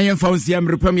ben na yemfa onsia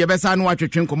mrepam ye besa no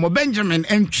atwetwe nkomo Benjamin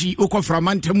Entwi okofra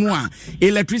mantemu a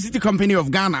Electricity Company of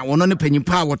Ghana wono ne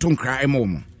panyimpa woto nkra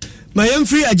emom ma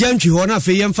yemfri agantwi ho na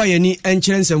fe yemfa yani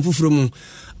enkyere nsem fufuro mu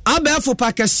abefo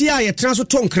pakase a ye transo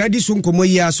to nkra di so nkomo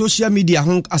yi a social media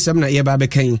ho asem na ye ba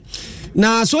bekan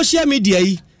na social media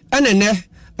yi enene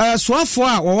soafo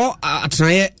a wo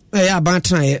atraye aban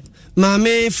atraye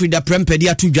maame Frida Prempedi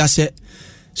atudwase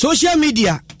social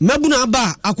media mabuna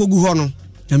aba akogu ho no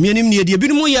na mianim ne de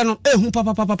binom ye no ehu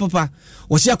papa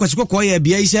wo se akwasiko ko ye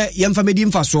bia yi se yemfa medi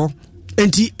mfa so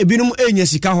enti ebinom enya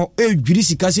sika ho edwiri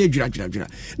sika se edwira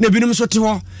na ebinom so te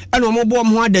ho ena omobo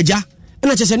ho adagya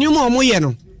ena chese ne omo ye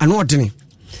no ano odene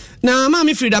na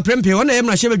maame Frida Prempe ona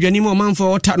emra hye badwani mu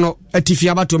manfo ota no atifi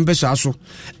abato mpeso aso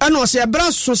ena o se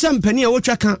bra so se mpani a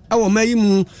wotwa kan awo mayi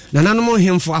mu na nanom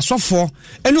hemfo asofo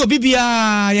ena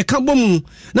obibia ye ka bomu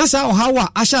na sa ohawa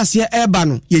ahyase eba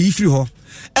no ye yifiri ho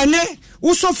ene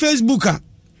wo so Facebook a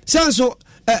senso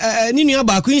ni nua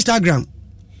ba ko Instagram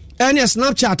ene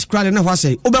Snapchat krade na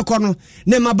hwase obekọ no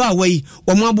ne maba wai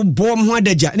omo abobọ mo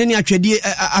adagya ne ne atwedi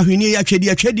ahweni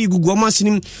atwedi gugu omo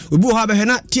asenim obi ho abehwe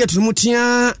na theater mu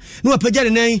tia na wapagya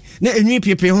ne na enwi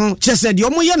pepe ho kyese de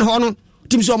omo ye ne ho no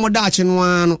tim so omo da ache no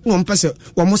ano no mpese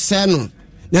omo se no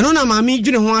ne no na maami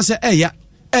dwene ho ase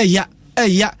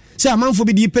eya se amanfo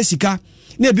bi di pesika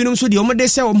na ebinom so de omo de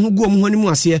se omo gu omo hanimu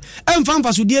ase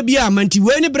emfa so de bia amanti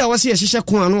we ne bra wase ye hyehye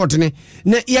ko ano odene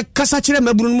na ye kasa kire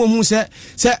mabunu no mu se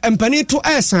empani to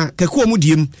esa keko omo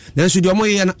diem na so de omo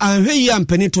ye na ahwe yi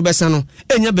empani to besa no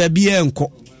enya ba bia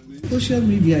enko social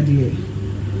media de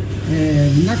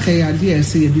na kaya de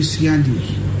se ye bisua de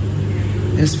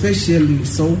especially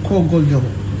so call Google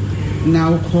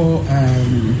now call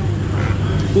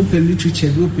open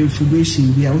literature, open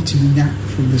information be out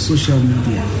from the social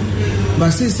media.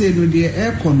 But say no the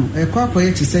air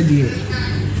said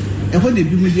when they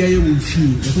be media you will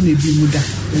feel when they be muda,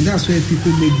 and that's where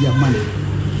people make their money.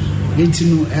 And you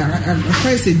know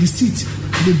I say deceit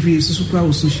the brain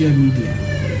social media.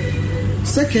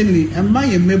 Secondly, am I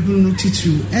a member no teach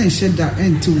you and shed that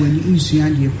end to when you in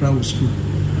the crowd school?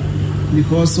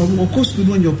 Because some of course we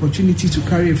want the opportunity to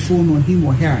carry a phone on him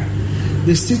or her.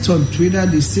 They sit on Twitter,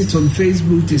 they sit on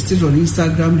Facebook, they sit on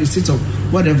Instagram, they sit on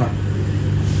whatever.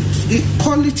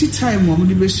 Quality time on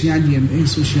the best in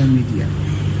social media.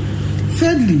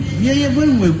 Thirdly,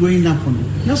 when we're growing up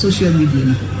on not social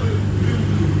media.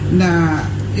 Now,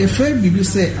 a friend will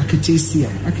say Akatesia.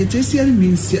 Akatesia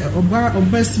means Oba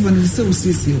man is so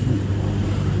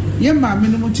Ye ma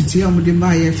minimum titi amde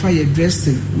ma ye fa ye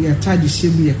dressing, ye tadi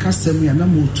shemi ye kasem ya na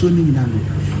moto ni nyina no.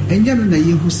 Enya no na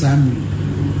ye hu saa mi.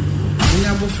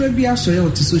 Ya bofre bi aso ye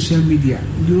on social media.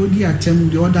 The odi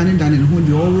atem, the odane dane ho,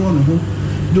 the oro no ho.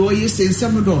 Do ye say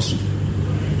nsem do so.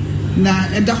 Na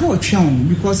eda ho twon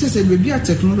because say we be a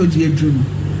technology adru no.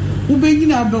 Wo be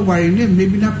nyina ba ware no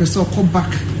maybe na person come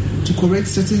back to correct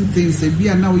certain things e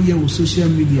bia now here on social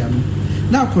media no.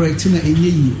 Now correcting na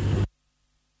enye yi.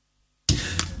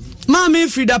 Mami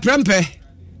Frida Prempe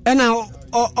ena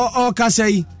o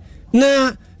kasai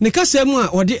na ne kasa mu a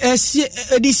ode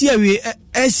edisi awie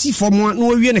esi fomo na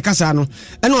owie ne kasa no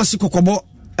ena o se kokobo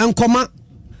enkoma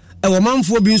e wo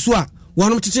manfo bi nso a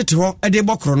wonom tetete ho ede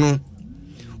bokro no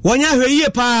wonya hweyie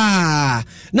pa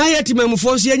na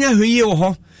yetimamfo nso yenya hweyie wo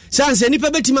ho sanse nipa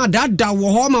betima dada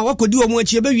wo ho ma wakodi wo mu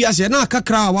achi ebe wiase na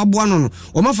akakra a waboa no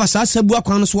o mafa saa sabu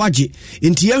akwan no so age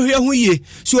enti yehwe ho yie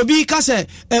so obi ka se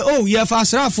ye fa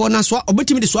asrafo na so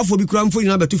obetimi de soafo bi kura mfo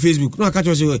nyina beto Facebook na aka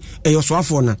cho se yo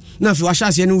soafo na fi wa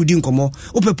hyase ne wudi nkomo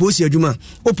ope posi adwuma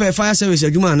ope fire service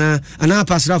adwuma na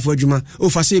pasrafo adwuma o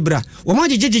fa se bra wo ma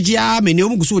jejeje a me ne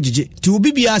omugu so jeje ti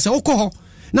obi bia se wo kɔ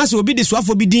na se obi de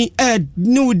soafo bi din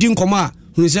ne wudi nkomo a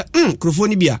hu se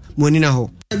krofoni bia mo ani na ho.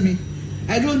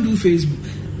 I don't do Facebook.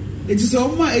 It is all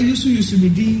my used to be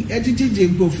doing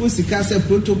editing go for Sikasa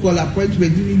protocol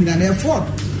appointment in an effort.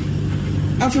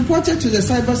 I've reported to the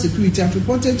cyber security, I've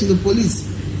reported to the police.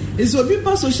 It's a bit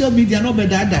social media, no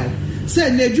better. Say,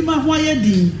 Nejuma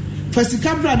Wayadi,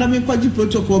 Fasikabra, Adamekwaji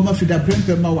protocol, Mafida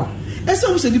Prempe Mawa. And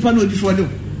some say, Dipano before them.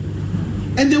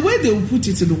 And the way they will put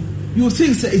it, you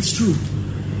think it's true.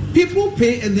 People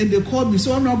pay and then they call me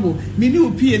so honorable. Me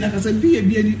new pay and I can say,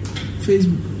 be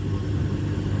Facebook.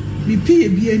 Me pay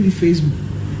any Facebook.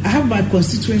 I have my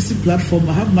constituency platform.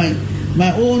 I have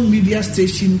my own media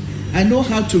station. I know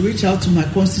how to reach out to my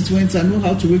constituents. I know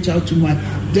how to reach out to my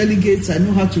delegates. I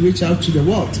know how to reach out to the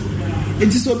world. It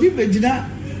is so people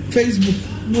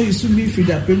Facebook. No, you soon need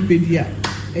Frida Prempedia.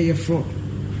 A fraud.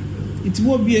 It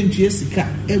won't be in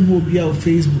Jessica. It will be on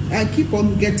Facebook. I keep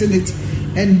on getting it,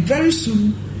 and very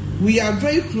soon we are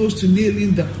very close to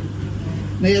nailing them.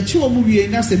 Na ya chiwo mu wie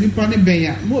na se nipa ne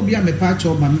benya mo bia me pa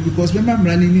cho man because me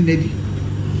mamra ni nedi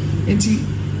enti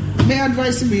may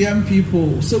advise me young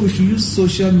people so we should use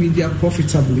social media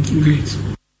profitably.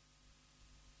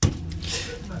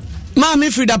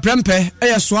 Mami Frida Prempe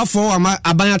soafo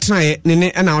aban atenae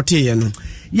ne na oteye no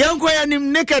yanko ya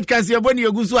nim naked kasi aboni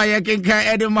egusu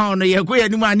ayekenka edema ono yanko ya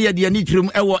nim ane ade ani twirim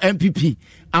ewo MPP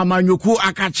amanyoku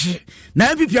akache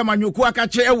na MPP amanyoku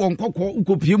akache ewo nkokọ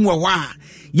ukopie mu ho a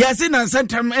yesi na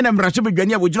sentam ena mrache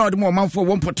bedwane abogina ode mo manfo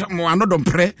wo potam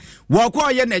anodompre wo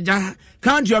kwa ye neja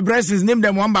count your blessings name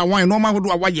them one by one no ma hodo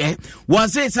awaye wo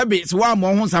say sabe so wa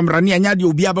mo ho samrane anya de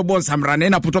obi abebo samrane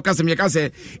na potoka semyeka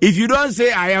say if you don't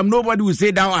say I am nobody will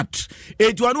say thou art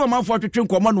etu anu manfo twetwe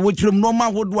nkomo no wo twirim no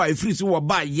ma hodo a efiri so wo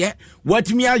ba ye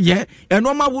watimi aye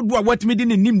eno ma hodo a watimi de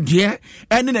nim de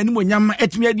ene nanim onyam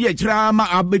etimi ade akira ma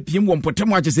abepiem wo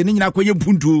potam akese ne nyina koye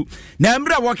mpuntu na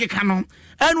mbra wo keka no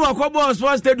enu akobo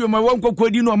sports stadium wa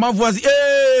nkokodi no manfo as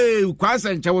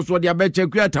kwasa nchawo so de abeche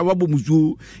kwa tawabo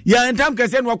musu ya ntam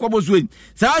kese enu akobo so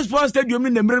sa sports stadium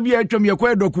ni mre bi atwam ye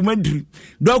kwa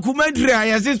documentary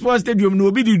ayase sports stadium no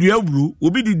obi didua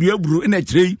buru na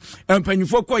kirei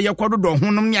empanyifo ko ye kodo do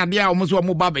honom ne ade a omo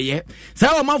mo babaye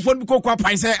sa wa manfo bi kokwa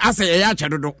pan se ase ye ya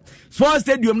chedodo sports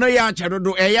stadium no ya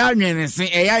chedodo e ya nwenese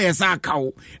e ya yesa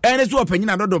akawo ene so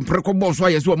opanyina dodo mpreko bo so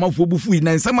ayese o manfo bufu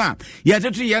na nsama ya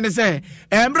tetu ye ne se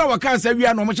embra waka sa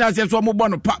wia no mo cha se so mo bo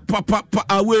no pa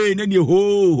away na ne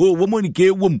ho wo mo ni ke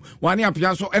wom wane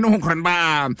apia so ene ho kran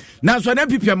ba na so na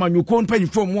pipia manyuko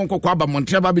mpanyifo mo nkokwa ba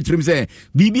montre ba bitrim se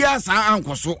bibia sa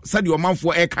ankoso sade o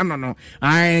manfo e ka no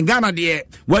ai Ghana de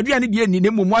wadua ne de ni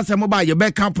nemu mo asem ba ye be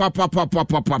ka pa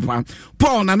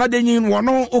Paul na nadenyin wo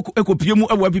no ekopie mu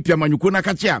ewa pipia manyuko na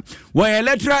ka chia wo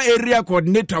electoral area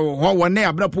coordinator wo wo ne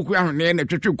abra poku ahone na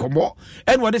twetwe komo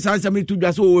ene wo de sa asem tu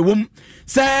dwa so wo wom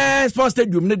se sports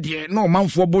stadium ne de no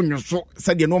manfo bonyo so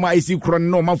sade no ma isi kro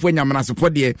no manfo nyamana so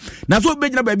de na so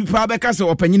begina ba bi pa be ka se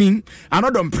opanyinin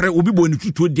anodo mpre obi boni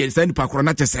tutu de sa ni pa kro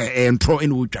na chese entro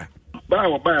ene wotwa ba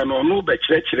no be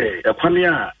kyerɛkyerɛ ɛkwane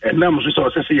a ɛnam so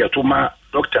sɛ yɛtoma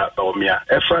Dr. Baomia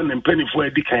ɛfa ne mpanifo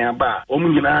adi kan ba ɔmo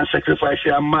nyinaa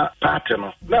sacrifice ama party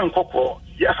no na nkɔkɔ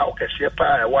yɛ ha okɛseɛ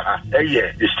pa ɛwɔ ha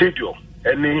ɛyɛ stadium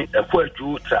ɛne ɛkɔ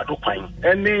adwu trado kwan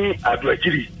ɛne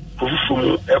adoagyiri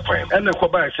kofufu ekwan ene ko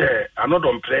ba se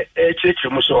anodom pre echeche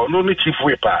mu so no ni chief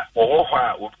whip a wo ho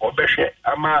a obehwe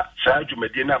ama saa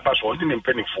dwumadi na ba so oni ne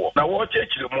mpanifo na wo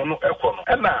cheche mu no ekọ no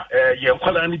ena ye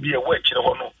nkwala ni bi e wo ekire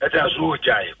ho no eta so o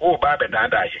jai o ba be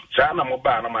dada ye saa na mo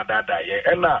ba na ma dada ye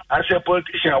ena ase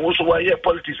politician wo so wa ye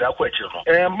politics akọ ekire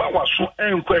no ma waso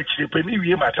enkọ ekire pe ni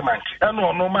wie matemanti ena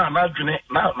ono ma na adwene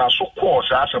na so ko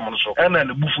saa asem no so ena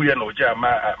ne bufu ye na o ja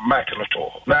mark no to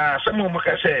na asem mo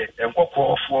ka se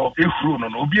enkọkọfo ehuru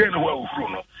no obi ene wa ehuru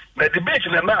no na debate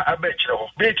na abekire ho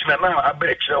debate na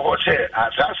abekire ho se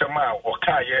asasem a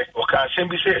okasem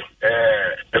bi se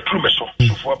etrumeso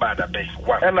sufo bada be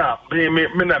wa na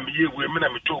me na meyewe me na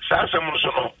meto asasem no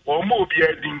so no o mo obi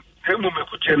adin emu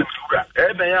mekutie ne mura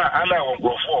ena ya ala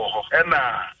wongrofo ho ena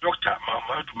Dr.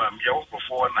 Mamadu Mamia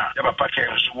wongrofo na ya papa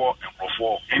ken so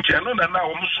wongrofo ntiano na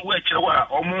wo mso wa ekire wa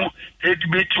omo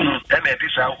debate ena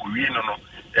edisa owie no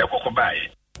ekokobae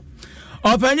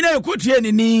Opanyina ekutie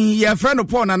ni ya friend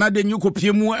Paul na de nyuko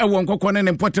piemu ewo nkokọ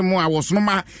ne mpotemu a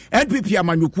wosonoma NPP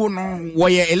amanyuku no wo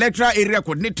ye electoral area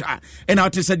coordinator ena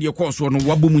otese de course no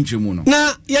wabomu nchemu no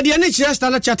na ya de ne chira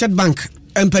Standard Chartered Bank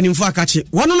empanimfo akache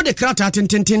wono de krata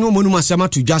tententen no monum asema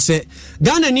to dwase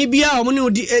Ghana ni bia wo ne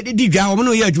di dwa wo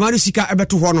ne ye adwuma sika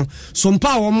ebeto ho no so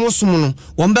mpa wo mo som no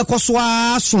wo mbekọso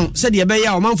aso se de be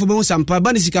ya wo manfo be hu sampa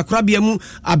ba ne sika korabia mu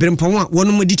abrempon a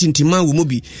wono mo di tintima wo mo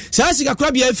bi sa sika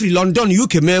korabia free London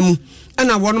UK memu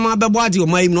ana wono ma bebo ade o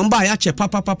mai no mba ya che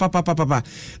papa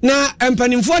na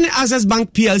empanimfo ne Access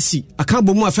Bank PLC aka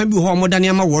bomu afan bi ho mo dane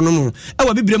ama wono mo e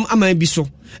wa bibrem ama bi so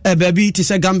baby ti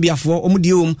se Gambia fo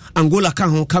omudiom Angola ka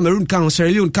ho Cameroon ka ho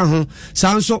Sierra Leone ka ho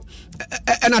sanso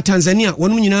na Tanzania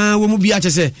wonu nyina wo mu bia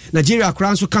chese Nigeria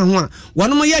kra nso ka ho a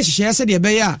wonu mo ye hihye se de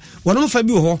be ya wonu fa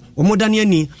bi ho omodane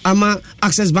ani ama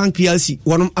Access Bank PLC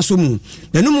wonu asomu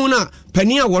nanumu na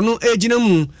pania wonu ejina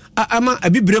mu ama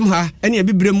abibrem ha ene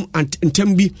abibrem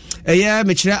ntambi eye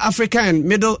mekire Africa and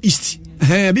Middle East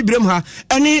abibrem ha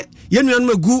ene yenuan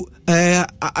magu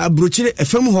abrochire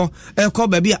efam ho ko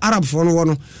ba bia Arab fo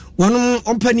no wono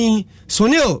ompani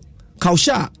Sonil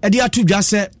Kausha edi atu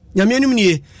dwase nyamenum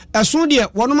nie eso de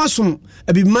wono masom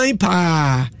abiman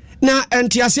pa na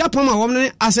entiase apam a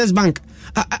womne Access Bank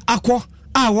akọ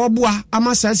woboa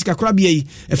ama sasika korabia yi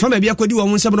efama bia kwadi wo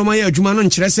nsem no ma ya adwuma no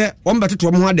nkyere se wo mbetoto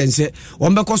wo ho adense wo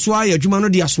mbekọso ya adwuma no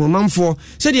de asomanfo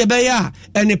se de be ya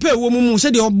enepe wo mu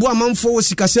se de oboa manfo wo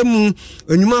sikasem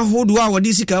enwuma hodo a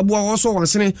wodi sika aboa wo so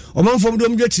wansene o manfo mdo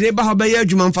mdwe kire ba ha be ya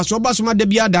adwuma mfa so ba so ma da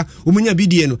biada wo munya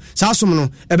bidie no sa som no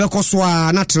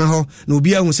ebekọso na tena ho na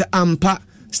obi ahu se ampa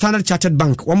Standard Chartered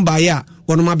Bank womba ya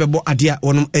wono ma bebo ade a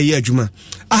wono eya adwuma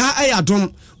aha ayadom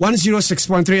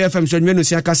 106.3 FM so nwenu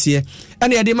sia kase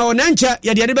ene yade ma wona ncha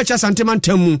yade becha santema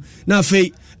ntamu na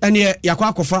afei ene yakwa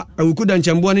akofa awukuda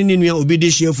nchembo ne nua obi de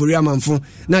hie fori amanfo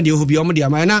na de obi omde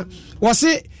ama na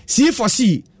wose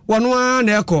C4C wono a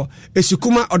na eko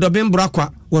esikuma odobem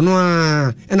brakwa wono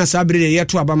a ena sabrede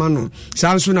yeto abama no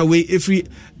sanso na we efri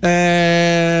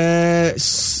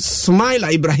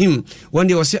Smaila Ibrahim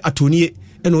wonde wose atonie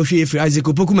ena ohwe efri Isaac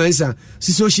Opoku Mensa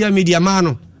si social media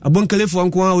mano abonkelefo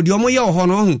nko a odi omo ye ho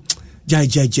no ho jai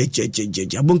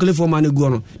abonkelefo ma na gu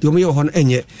no di omo ye ho no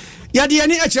enye yade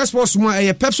ani HRS sports mu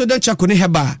eye Pepsodent Chako ne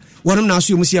heba wonum na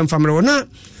aso musi amfamre wona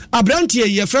abrantie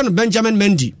ye friend Benjamin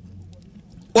Mendy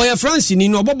o ye France ni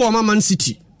no obobo ma Man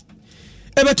City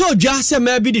ebeto dwa se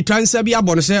ma bi di transfer bi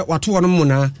abon se wato wonum mu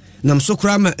na nam so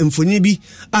kra ma mfoni bi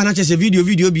ana chese video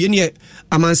bi ene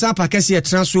amansa pakese e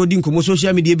transfer di nkomo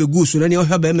social media be gu so na ne o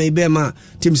heba ma ibe ma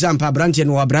tim sampa brantie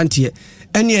no wa brantie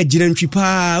ene agirantwi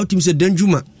pa o tim se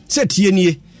danjuma se tie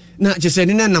nie na chese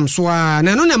ne nam so a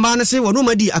na no na ma na se wono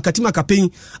ma di akatima kapen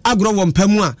agro wo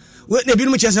mpamu a ne bi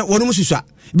no chese wono mu susua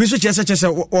bi so chese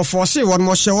o force wono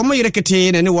mo hye wo mo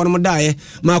yerekete na ne wono mo dae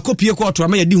ma kopie koto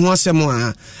ma yedi ho asem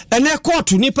a ene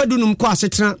koto ni padunum ko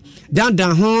asetena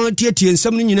dandan ho tietie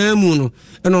nsam no nyina mu no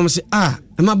eno mo se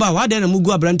ma ba wa da na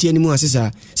mugu abrantie ani mu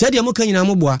asesa se de mo kan nyina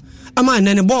mo boa ama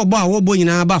nene bo a wo bo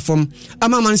nyina ba fam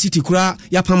ama Man City kura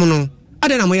ya pam no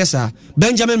ade na mo yesa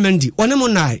Benjamin Mendy one mo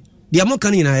nai dia mo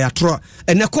kan nyina ya tro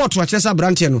ene koto akyesa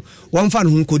brantie no wonfa no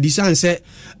nkodi sanse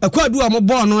akwadu a mo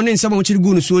bo no ne nsam mo kyiri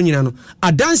gu no so nyina no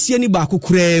adanse ani ba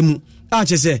kokura mu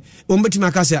akyese wombetima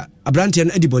akase abrantie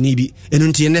no adiboni bi eno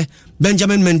ntiene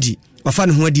Benjamin Mendy wafa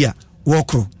no ho adia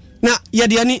wokro na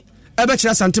yade ani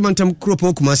ebekira santimentam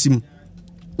kropo kumasim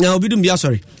na obidum bia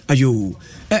sorry ayo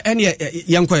ene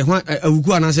yankoi ho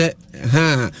awuku anase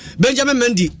Benjamin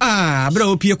Mendy bra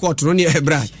opie court no ne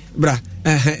bra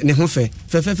ne ho fe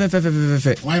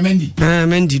why Mendy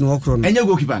Mendy no okro no enye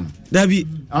goalkeeper no dabi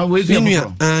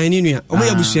ni nua omo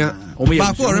ya busia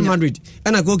ba ko Real Madrid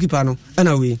ana goalkeeper no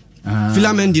ana we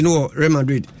Phila Mendy no Real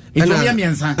Madrid Itomiya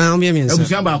miensa. Omiya miensa.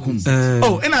 Ebusua ba kum.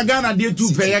 Oh, ena Ghana de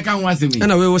 2 pay ya kan wasemi.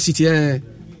 Ena we wo city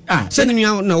send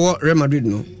nua na wo Real Madrid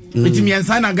no. Iti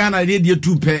miensa na Ghana de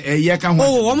 2 pay ya kan wasemi.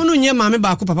 Oh, wo no nye maame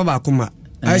ba ko papa ba ko ma.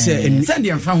 I say send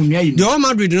dem fa hunua yi. De Real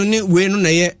Madrid no ne we no na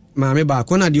ye maame ba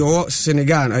ko na de o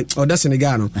Senegal oda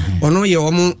Senegal no. Ono ye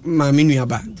wo maame nua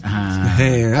ba.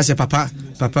 I say papa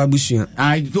busua.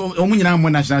 Omu nyina mo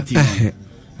national team.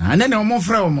 Anene omo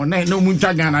fra omo na no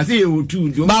munta Ghana say o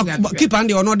tu keep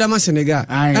and ono dama Senegal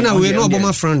ana we no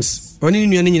oboma France oni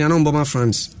nua nyina no oboma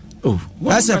France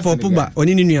asa Pogba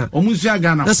oni nua omunsia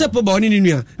Ghana na se Pogba oni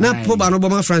nua na Pogba no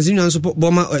oboma France nua so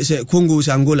boma se Congo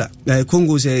se Angola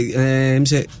Congo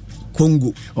se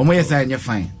Congo omo yesa nye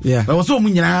fine but so omu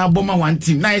nyina boma one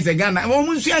team na yesa Ghana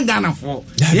omunsia Ghana for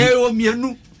ye o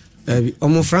mienu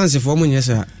omo France for omo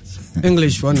nyesa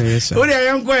English for na yes. Ori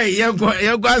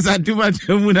yanko asatima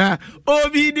temuna.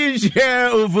 Obi di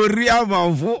share ovori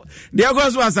amanfo. De yakọ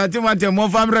so asatima temo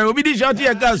famre. Obi di share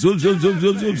tie ka so.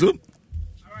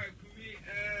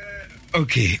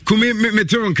 Okay, kumi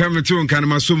meton kan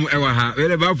masum ewa ha.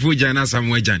 Wele ba fuja na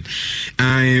samwajan.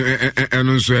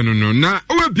 Eno so eno no. Na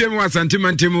obiem wa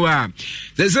asantima temu a.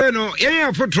 Se no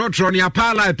yen afotro ne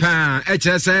apala pa.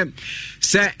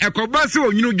 Se ekoba se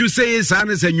onyunu ju se sa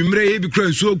na se nwumre e bi kra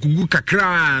nsuo kugu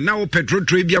kakra na wo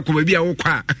petrotro bi akoma bi a wo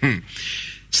kwa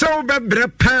so bebre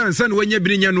pan san wanya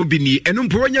binya no bini enu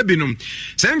mpo wanya binum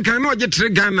se nkan na oje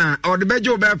 3 Ghana or the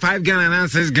bejo be 5 Ghana na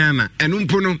 6 Ghana enu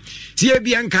mpo no tie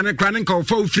bia nkan na kra nka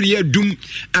ofa ofiri adum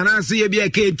ana se ye bia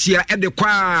ka etia ede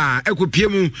kwa ekopie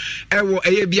mu ewo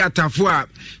eye bia tafo a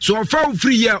so ofa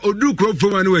ofiri ya odu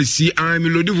krofo na wasi am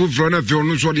lodi foforo na fe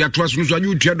onu so de atoaso no so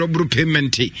anyu tua dobro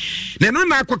payment na no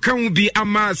na akoka hu bi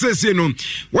ama sese no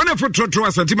wona fotrotro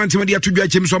asantimantima de atudwa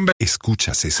chem so mba.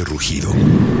 Escuchas ese rugido.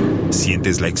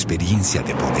 Sientes la experiencia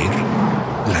de poder,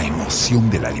 la emoción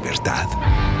de la libertad.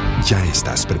 Ya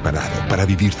estás preparado para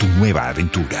vivir tu nueva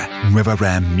aventura. Nueva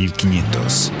Ram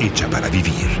 1500, hecha para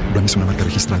vivir. Ram es una marca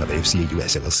registrada de FCA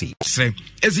US LLC. Sí,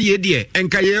 ese yedie,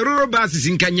 enkayero basis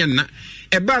inkanyana.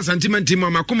 Eba santimantima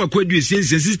makoma kwadu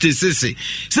siense sese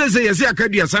yesi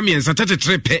akadu asame nsatete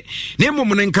trepe na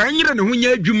mmom ne nkanyira ne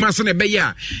hunya adwuma se ne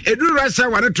beya edu rasa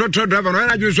wa ne trotro driver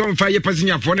na adwo so mfa ye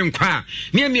passenger fo ne nkwa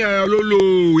ne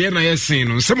lolo ye na yesen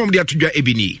no semom de atodwa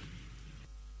ebini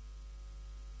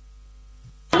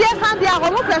dia kan dia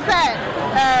ho mo pese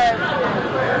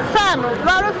sano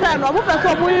loro sano mo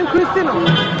pese mo increase no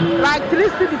like 3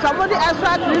 cities somebody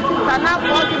extra 3 cities and now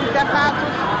 4 cities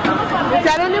it's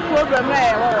any problem we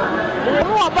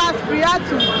bus free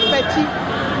to Pechi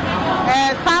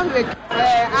Sandwich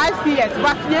ICS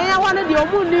but yeah one of the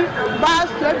omuni bus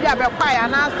to be abekwaya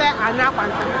na say anya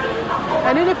kwanta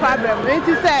and any problem it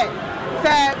is say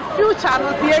future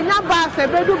no the nya bus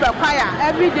ebedu bekwaya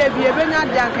every day be ebenya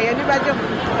dianka ye ni beje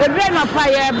ebe na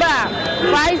fire ba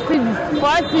 5 cities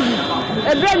 4 cities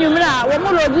ebe nyumra wo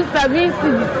mo lodu 7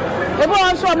 cities ebe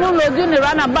on so mo lodu ni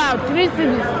run about 3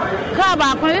 cities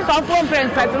Kaba kwenye so phone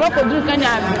friends at loko du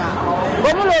Kenya.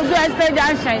 Omo lodu estate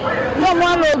junction. No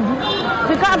mo lodu.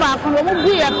 Kaba kwenye mo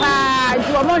bi e pa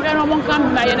ju omo hwe no mo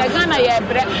kan na ye na Ghana ye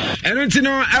bre. Eno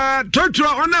ntino totro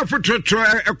ona fo totro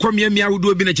ekwamiamia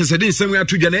wudo bi na chesede nsem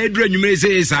atudwa na edura nwumre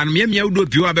se sa no miamia wudo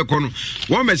piwa abekọ no.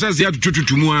 Wo mesa se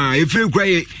atututumu a efre kwa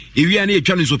ye ewia na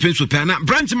etwa no sopen na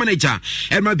branch manager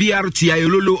Elma BRT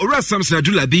ayololo Ora Samson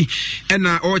Adulabi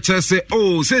ena o chese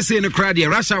se ne kra de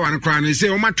Russia wan kra no se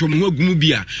o matom agumu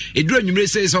bia edura nwumre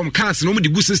se some cars no mo de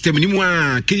gu system ni mu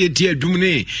a keyeti adum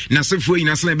ne na sefo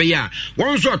ina se na be ya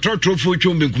won so trotro fo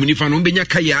twombe nkumuni fa no benya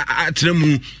kaya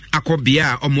atramu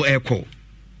akobia omo eko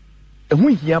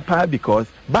ehun hia pa because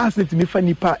bus net me fa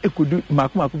nipa ekodu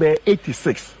makoma be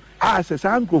 86 as a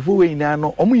sankrofo we ina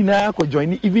no omo ina ko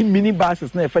join even mini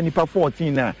buses na fa nipa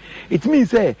 14 na it means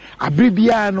say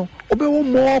abribia no obewo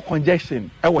more congestion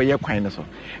e wo ye kwan no so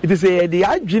it is say the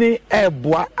adwene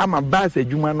eboa ama bus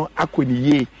adwuma no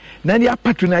akoni ye na dia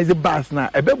patronize bus na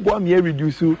ebeboa me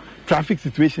reduce traffic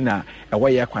situation na e wo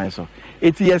ye kwan so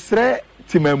it yesre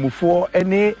timamufo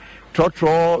ene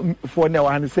trotro for na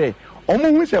wan say omo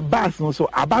hu say bus no so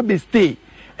ababe stay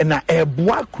na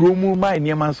eboa kromu ma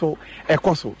niema so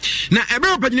ekoso na ebe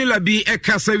opadinela bi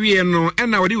ekasa wie no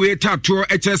na odi we tato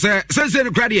echese sense no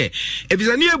krade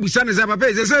ebizani ebusa ne za papa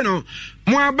ese no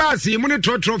mo abasi mo ne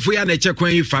trotro ya na eche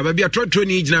kwan ifa ba bia trotro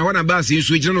ni gina ho na abasi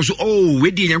nso gina no so we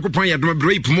di yankopon ya doma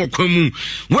break mo kwamu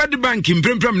World Bank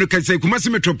imprempram no kase Kumasi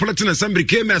Metropolitan Assembly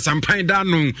keme asampan da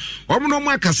no omo no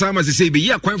mo akasa ma se be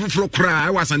ya kwan foforo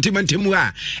kra wa santimantemu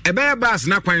a ebe bas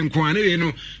na kwan kwan ne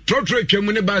no trotro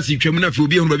twemu ne basi twemu na fe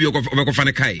obi ho ba bi okofa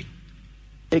ne kai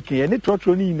eke ne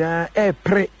trotro ni na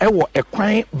pre ewo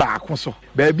ekwan baako so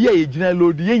baabi a yegyina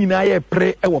load ye nyina ye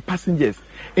pre ewo passengers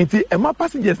enti ema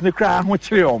passengers ne kra ho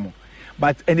kyere omo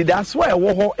but and that's why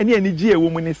ewo ho ene anigye ewo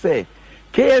mu ne say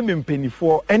KM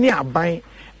mpenifo ene aban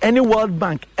ene World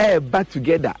Bank back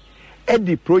together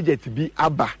the project bi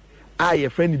aba a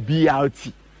friend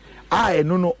BRT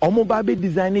no omo ba be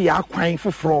design ya kwan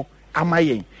foforo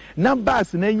amayen na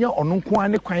bus na nya ono nko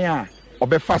ane kwan a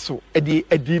obefa so edi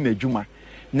na adwuma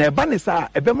na eba ne sa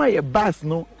ebema ye bus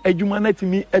no adwuma na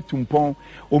timi etumpon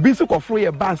obi se koforo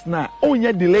ye bus na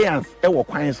onya delayance wo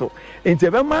kwan so enti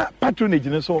ebema patronage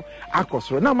ne so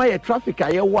akosoro na ma ye traffic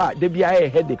aye wa de bia ye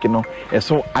headache no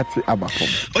eso ati abakom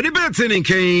odibeten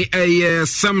nkan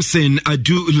Samson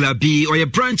Adu Labi or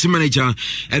branch manager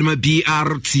at my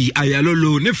BRT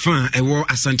Ayalolo ne fa ewo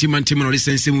Asante Mantemu no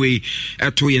sensem way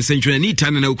to yen century ni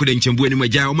tan na okude nchembu ani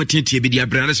maja o matete bi dia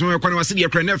brand so kwa na wase dia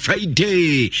pre na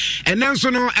Friday and then so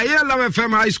no Ayala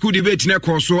FM high school debate na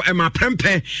koso e ma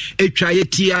prempe etwa ye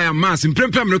tia mass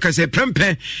prempe no ka say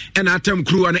prempe and atam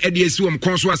crew and edesi wom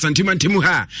konso Asante Mantemu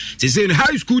ha say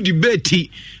high school debate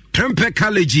Prempe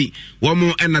College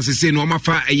womo ena sese no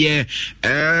mafa eye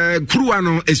kruwa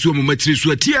no esuo mo matiri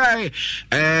so atia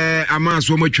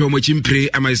amaso mo twa mo chimpre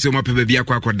amase mo pepa bia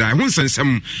kwa akoda ho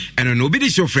nsensem eno no obi de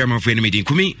show frame afo ene medin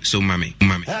kumi so mame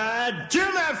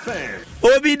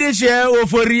obi de share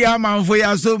ofori amanfo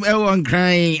ya so e won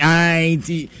kran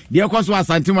anti de kwaso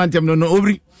Asante Mantemu no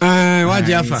obri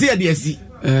waje afa si de si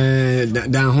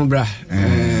dan ho bra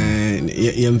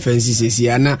yem fancy sesi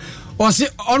ana Osi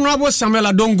Honorable Samuel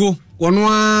Adongo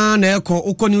wonwa na eko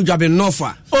ukoni ujabe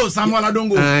nofa. Oh Samuel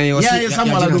Adongo. Yeah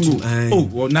Samuel Adongo.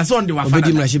 Oh na so ndi wafana.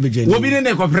 Obedi mrashe bedwani. Obi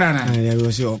ne ko pra na. Ya we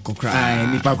osi okokra.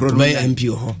 Ni pa kro no. By MP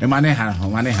ho. E mane han.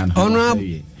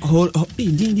 Honorable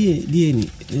die ni.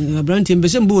 Abranti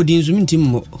mbese mbo di nzu mintim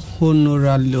mo.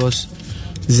 Honoralios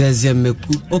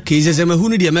Zezemeku. Okay, Zezemehu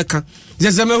ni die meka.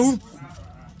 Zezemehu.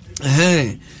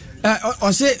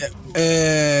 Ose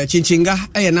chinchinga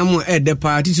na mo de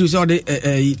party so de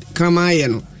kama ye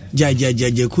no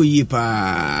jaja ko yi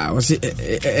pa ose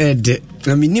de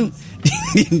na minim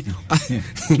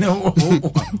no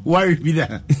why be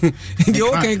that the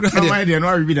okay why they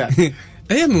no be that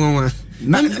mo wa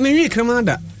na me wi kama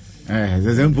da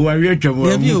zezempo wa wi twamo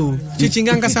ya bio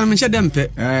chinchinga ngasa me hye dempe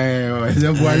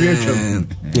zezempo wa wi twamo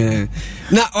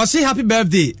na ose happy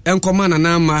birthday enkoma na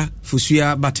na ma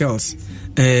Fusua Battles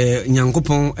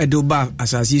nyankopon edoba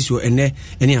asasi so ene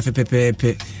afe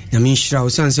pepepe nyame nhira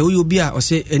osanse wo obi a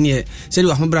ose ene se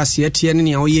wa hobrase ete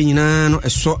ne wo ye nyina no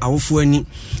eso awofo ani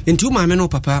enti wo maame no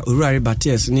papa Owura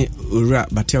Battles ne Owura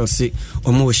Battles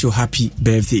omo wo show happy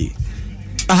birthday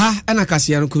ana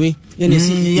kasia no kumi ye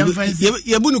si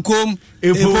ye bunu kom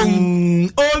efon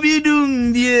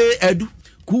obidum die edu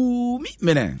kumi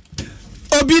mena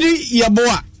obidi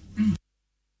yeboa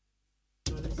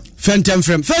Phantom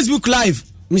from Facebook Live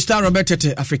Mr. Robert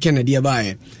Tete African dia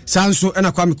bae sanso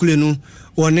ena kwa mikule no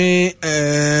wone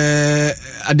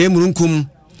ademurunkum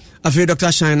afi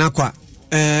Dr. Shine akwa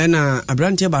na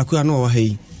abrantie ba kwa no wo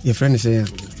hai your friend say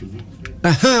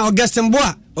Augustin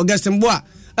Boa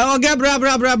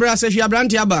bra se fi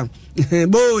abrantie aba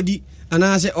bodi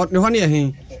ana se ne ho ne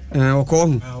he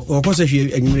okọ se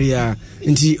fi anyimre ya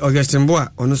nti Augustin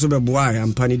Boa ono so be boa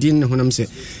ampani din ne honam se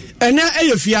ena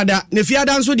fiada ne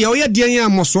fiada nso de oyɛ dean ya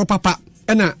moso papa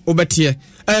ena obetie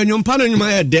nyompa no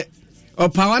nyuma yɛ de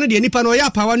opawa no de nipa no oyɛ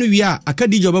apawa no wi a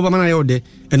akadi jobo baba na yɛ ode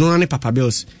eno ne papa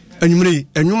bills anyumre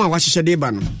enyuma wa hyehyɛ de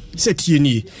ba no se tie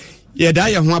ni yɛ da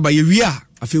yɛ ho aba yɛ wi a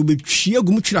afi obetwie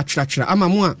agum twira ama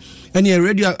mo a ene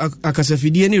radio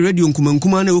akasafidie ne radio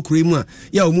nkumankuma na okure mu a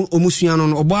ya omusua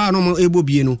no oba no ebo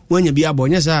bie no wanya bi aba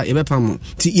onye sa yɛbɛpam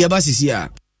ti yɛba sisi a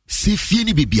se fie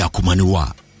ni bibia komane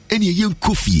wa ene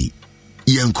yenko fie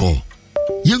yenko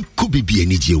bibia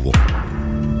ni jewo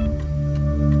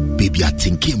bibia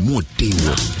tinke mo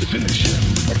dewo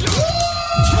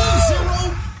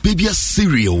bibia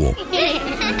cereal wo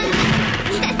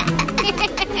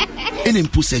ene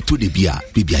mpuse to de bia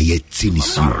yetini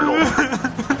su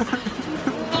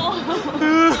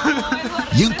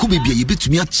yenko bibia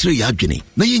yebetumi akyere ya adwene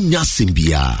na yenya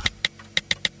sembia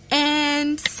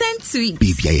and sweet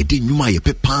baby I didn't know my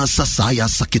pepa sasa ya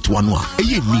saketwa no a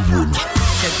eye niwo no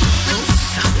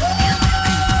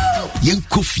yen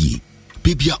kofi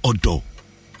baby odo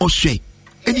ohwe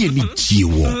ene ni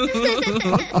jiwo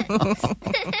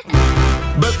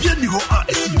baby ni ho a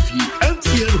esifie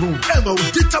MTN home ema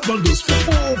data bundles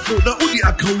for na odi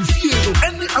account fee no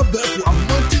any above a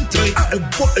mountain time a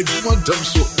bought a quantum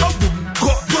so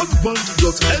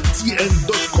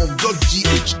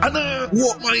broadband.mtn.com.gh and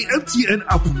what my MTN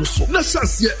app no so na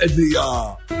sasia ene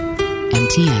ya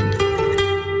MTN.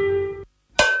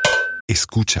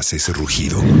 ¿Escuchas ese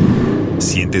rugido?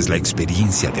 ¿Sientes la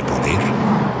experiencia de poder?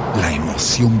 ¿La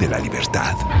emoción de la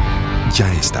libertad?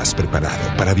 Ya estás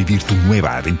preparado para vivir tu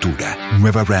nueva aventura.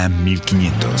 Nueva Ram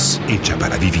 1500, hecha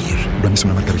para vivir. Ram es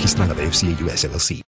una marca registrada de FCA US LLC.